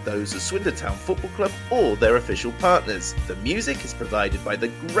reflect those of Swindon Town Football Club or their official partners. The music is provided by the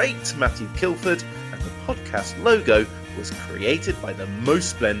great Matthew Kilford, and the podcast logo was created by the most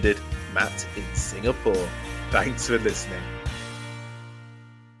splendid Matt in Singapore. Thanks for listening.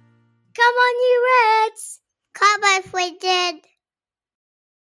 Come on, you Reds! Come on, Swindon!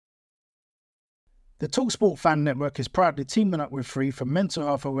 The TalkSport Fan Network is proudly teaming up with Free for Mental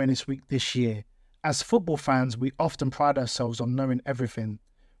Health Awareness Week this year. As football fans, we often pride ourselves on knowing everything,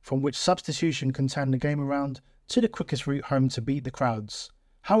 from which substitution can turn the game around to the quickest route home to beat the crowds.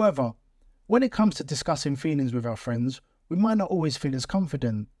 However, when it comes to discussing feelings with our friends, we might not always feel as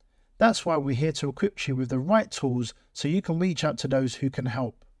confident. That's why we're here to equip you with the right tools so you can reach out to those who can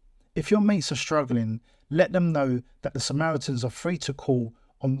help. If your mates are struggling, let them know that the Samaritans are free to call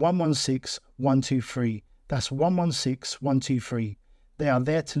on 116 123. That's 116 123. They are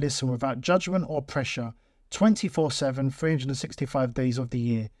there to listen without judgment or pressure, 24/7, 365 days of the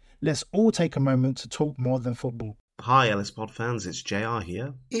year. Let's all take a moment to talk more than football. Hi Ellis Pod fans, it's JR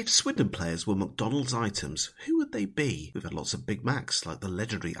here. If Swindon players were McDonald's items, who would they be? We've had lots of Big Macs like the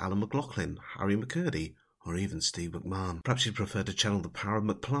legendary Alan McLaughlin, Harry McCurdy, or even Steve McMahon. Perhaps you'd prefer to channel the power of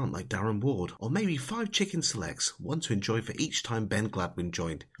McPlant like Darren Ward, or maybe 5 chicken selects, one to enjoy for each time Ben Gladwin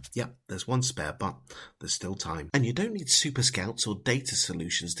joined. Yep, there's one spare, but there's still time. And you don't need Super Scouts or data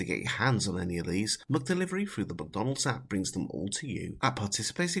solutions to get your hands on any of these. McDelivery through the McDonald's app brings them all to you. At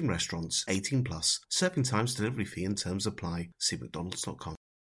participating restaurants, 18+, serving times, delivery fee and terms apply. See mcdonalds.com.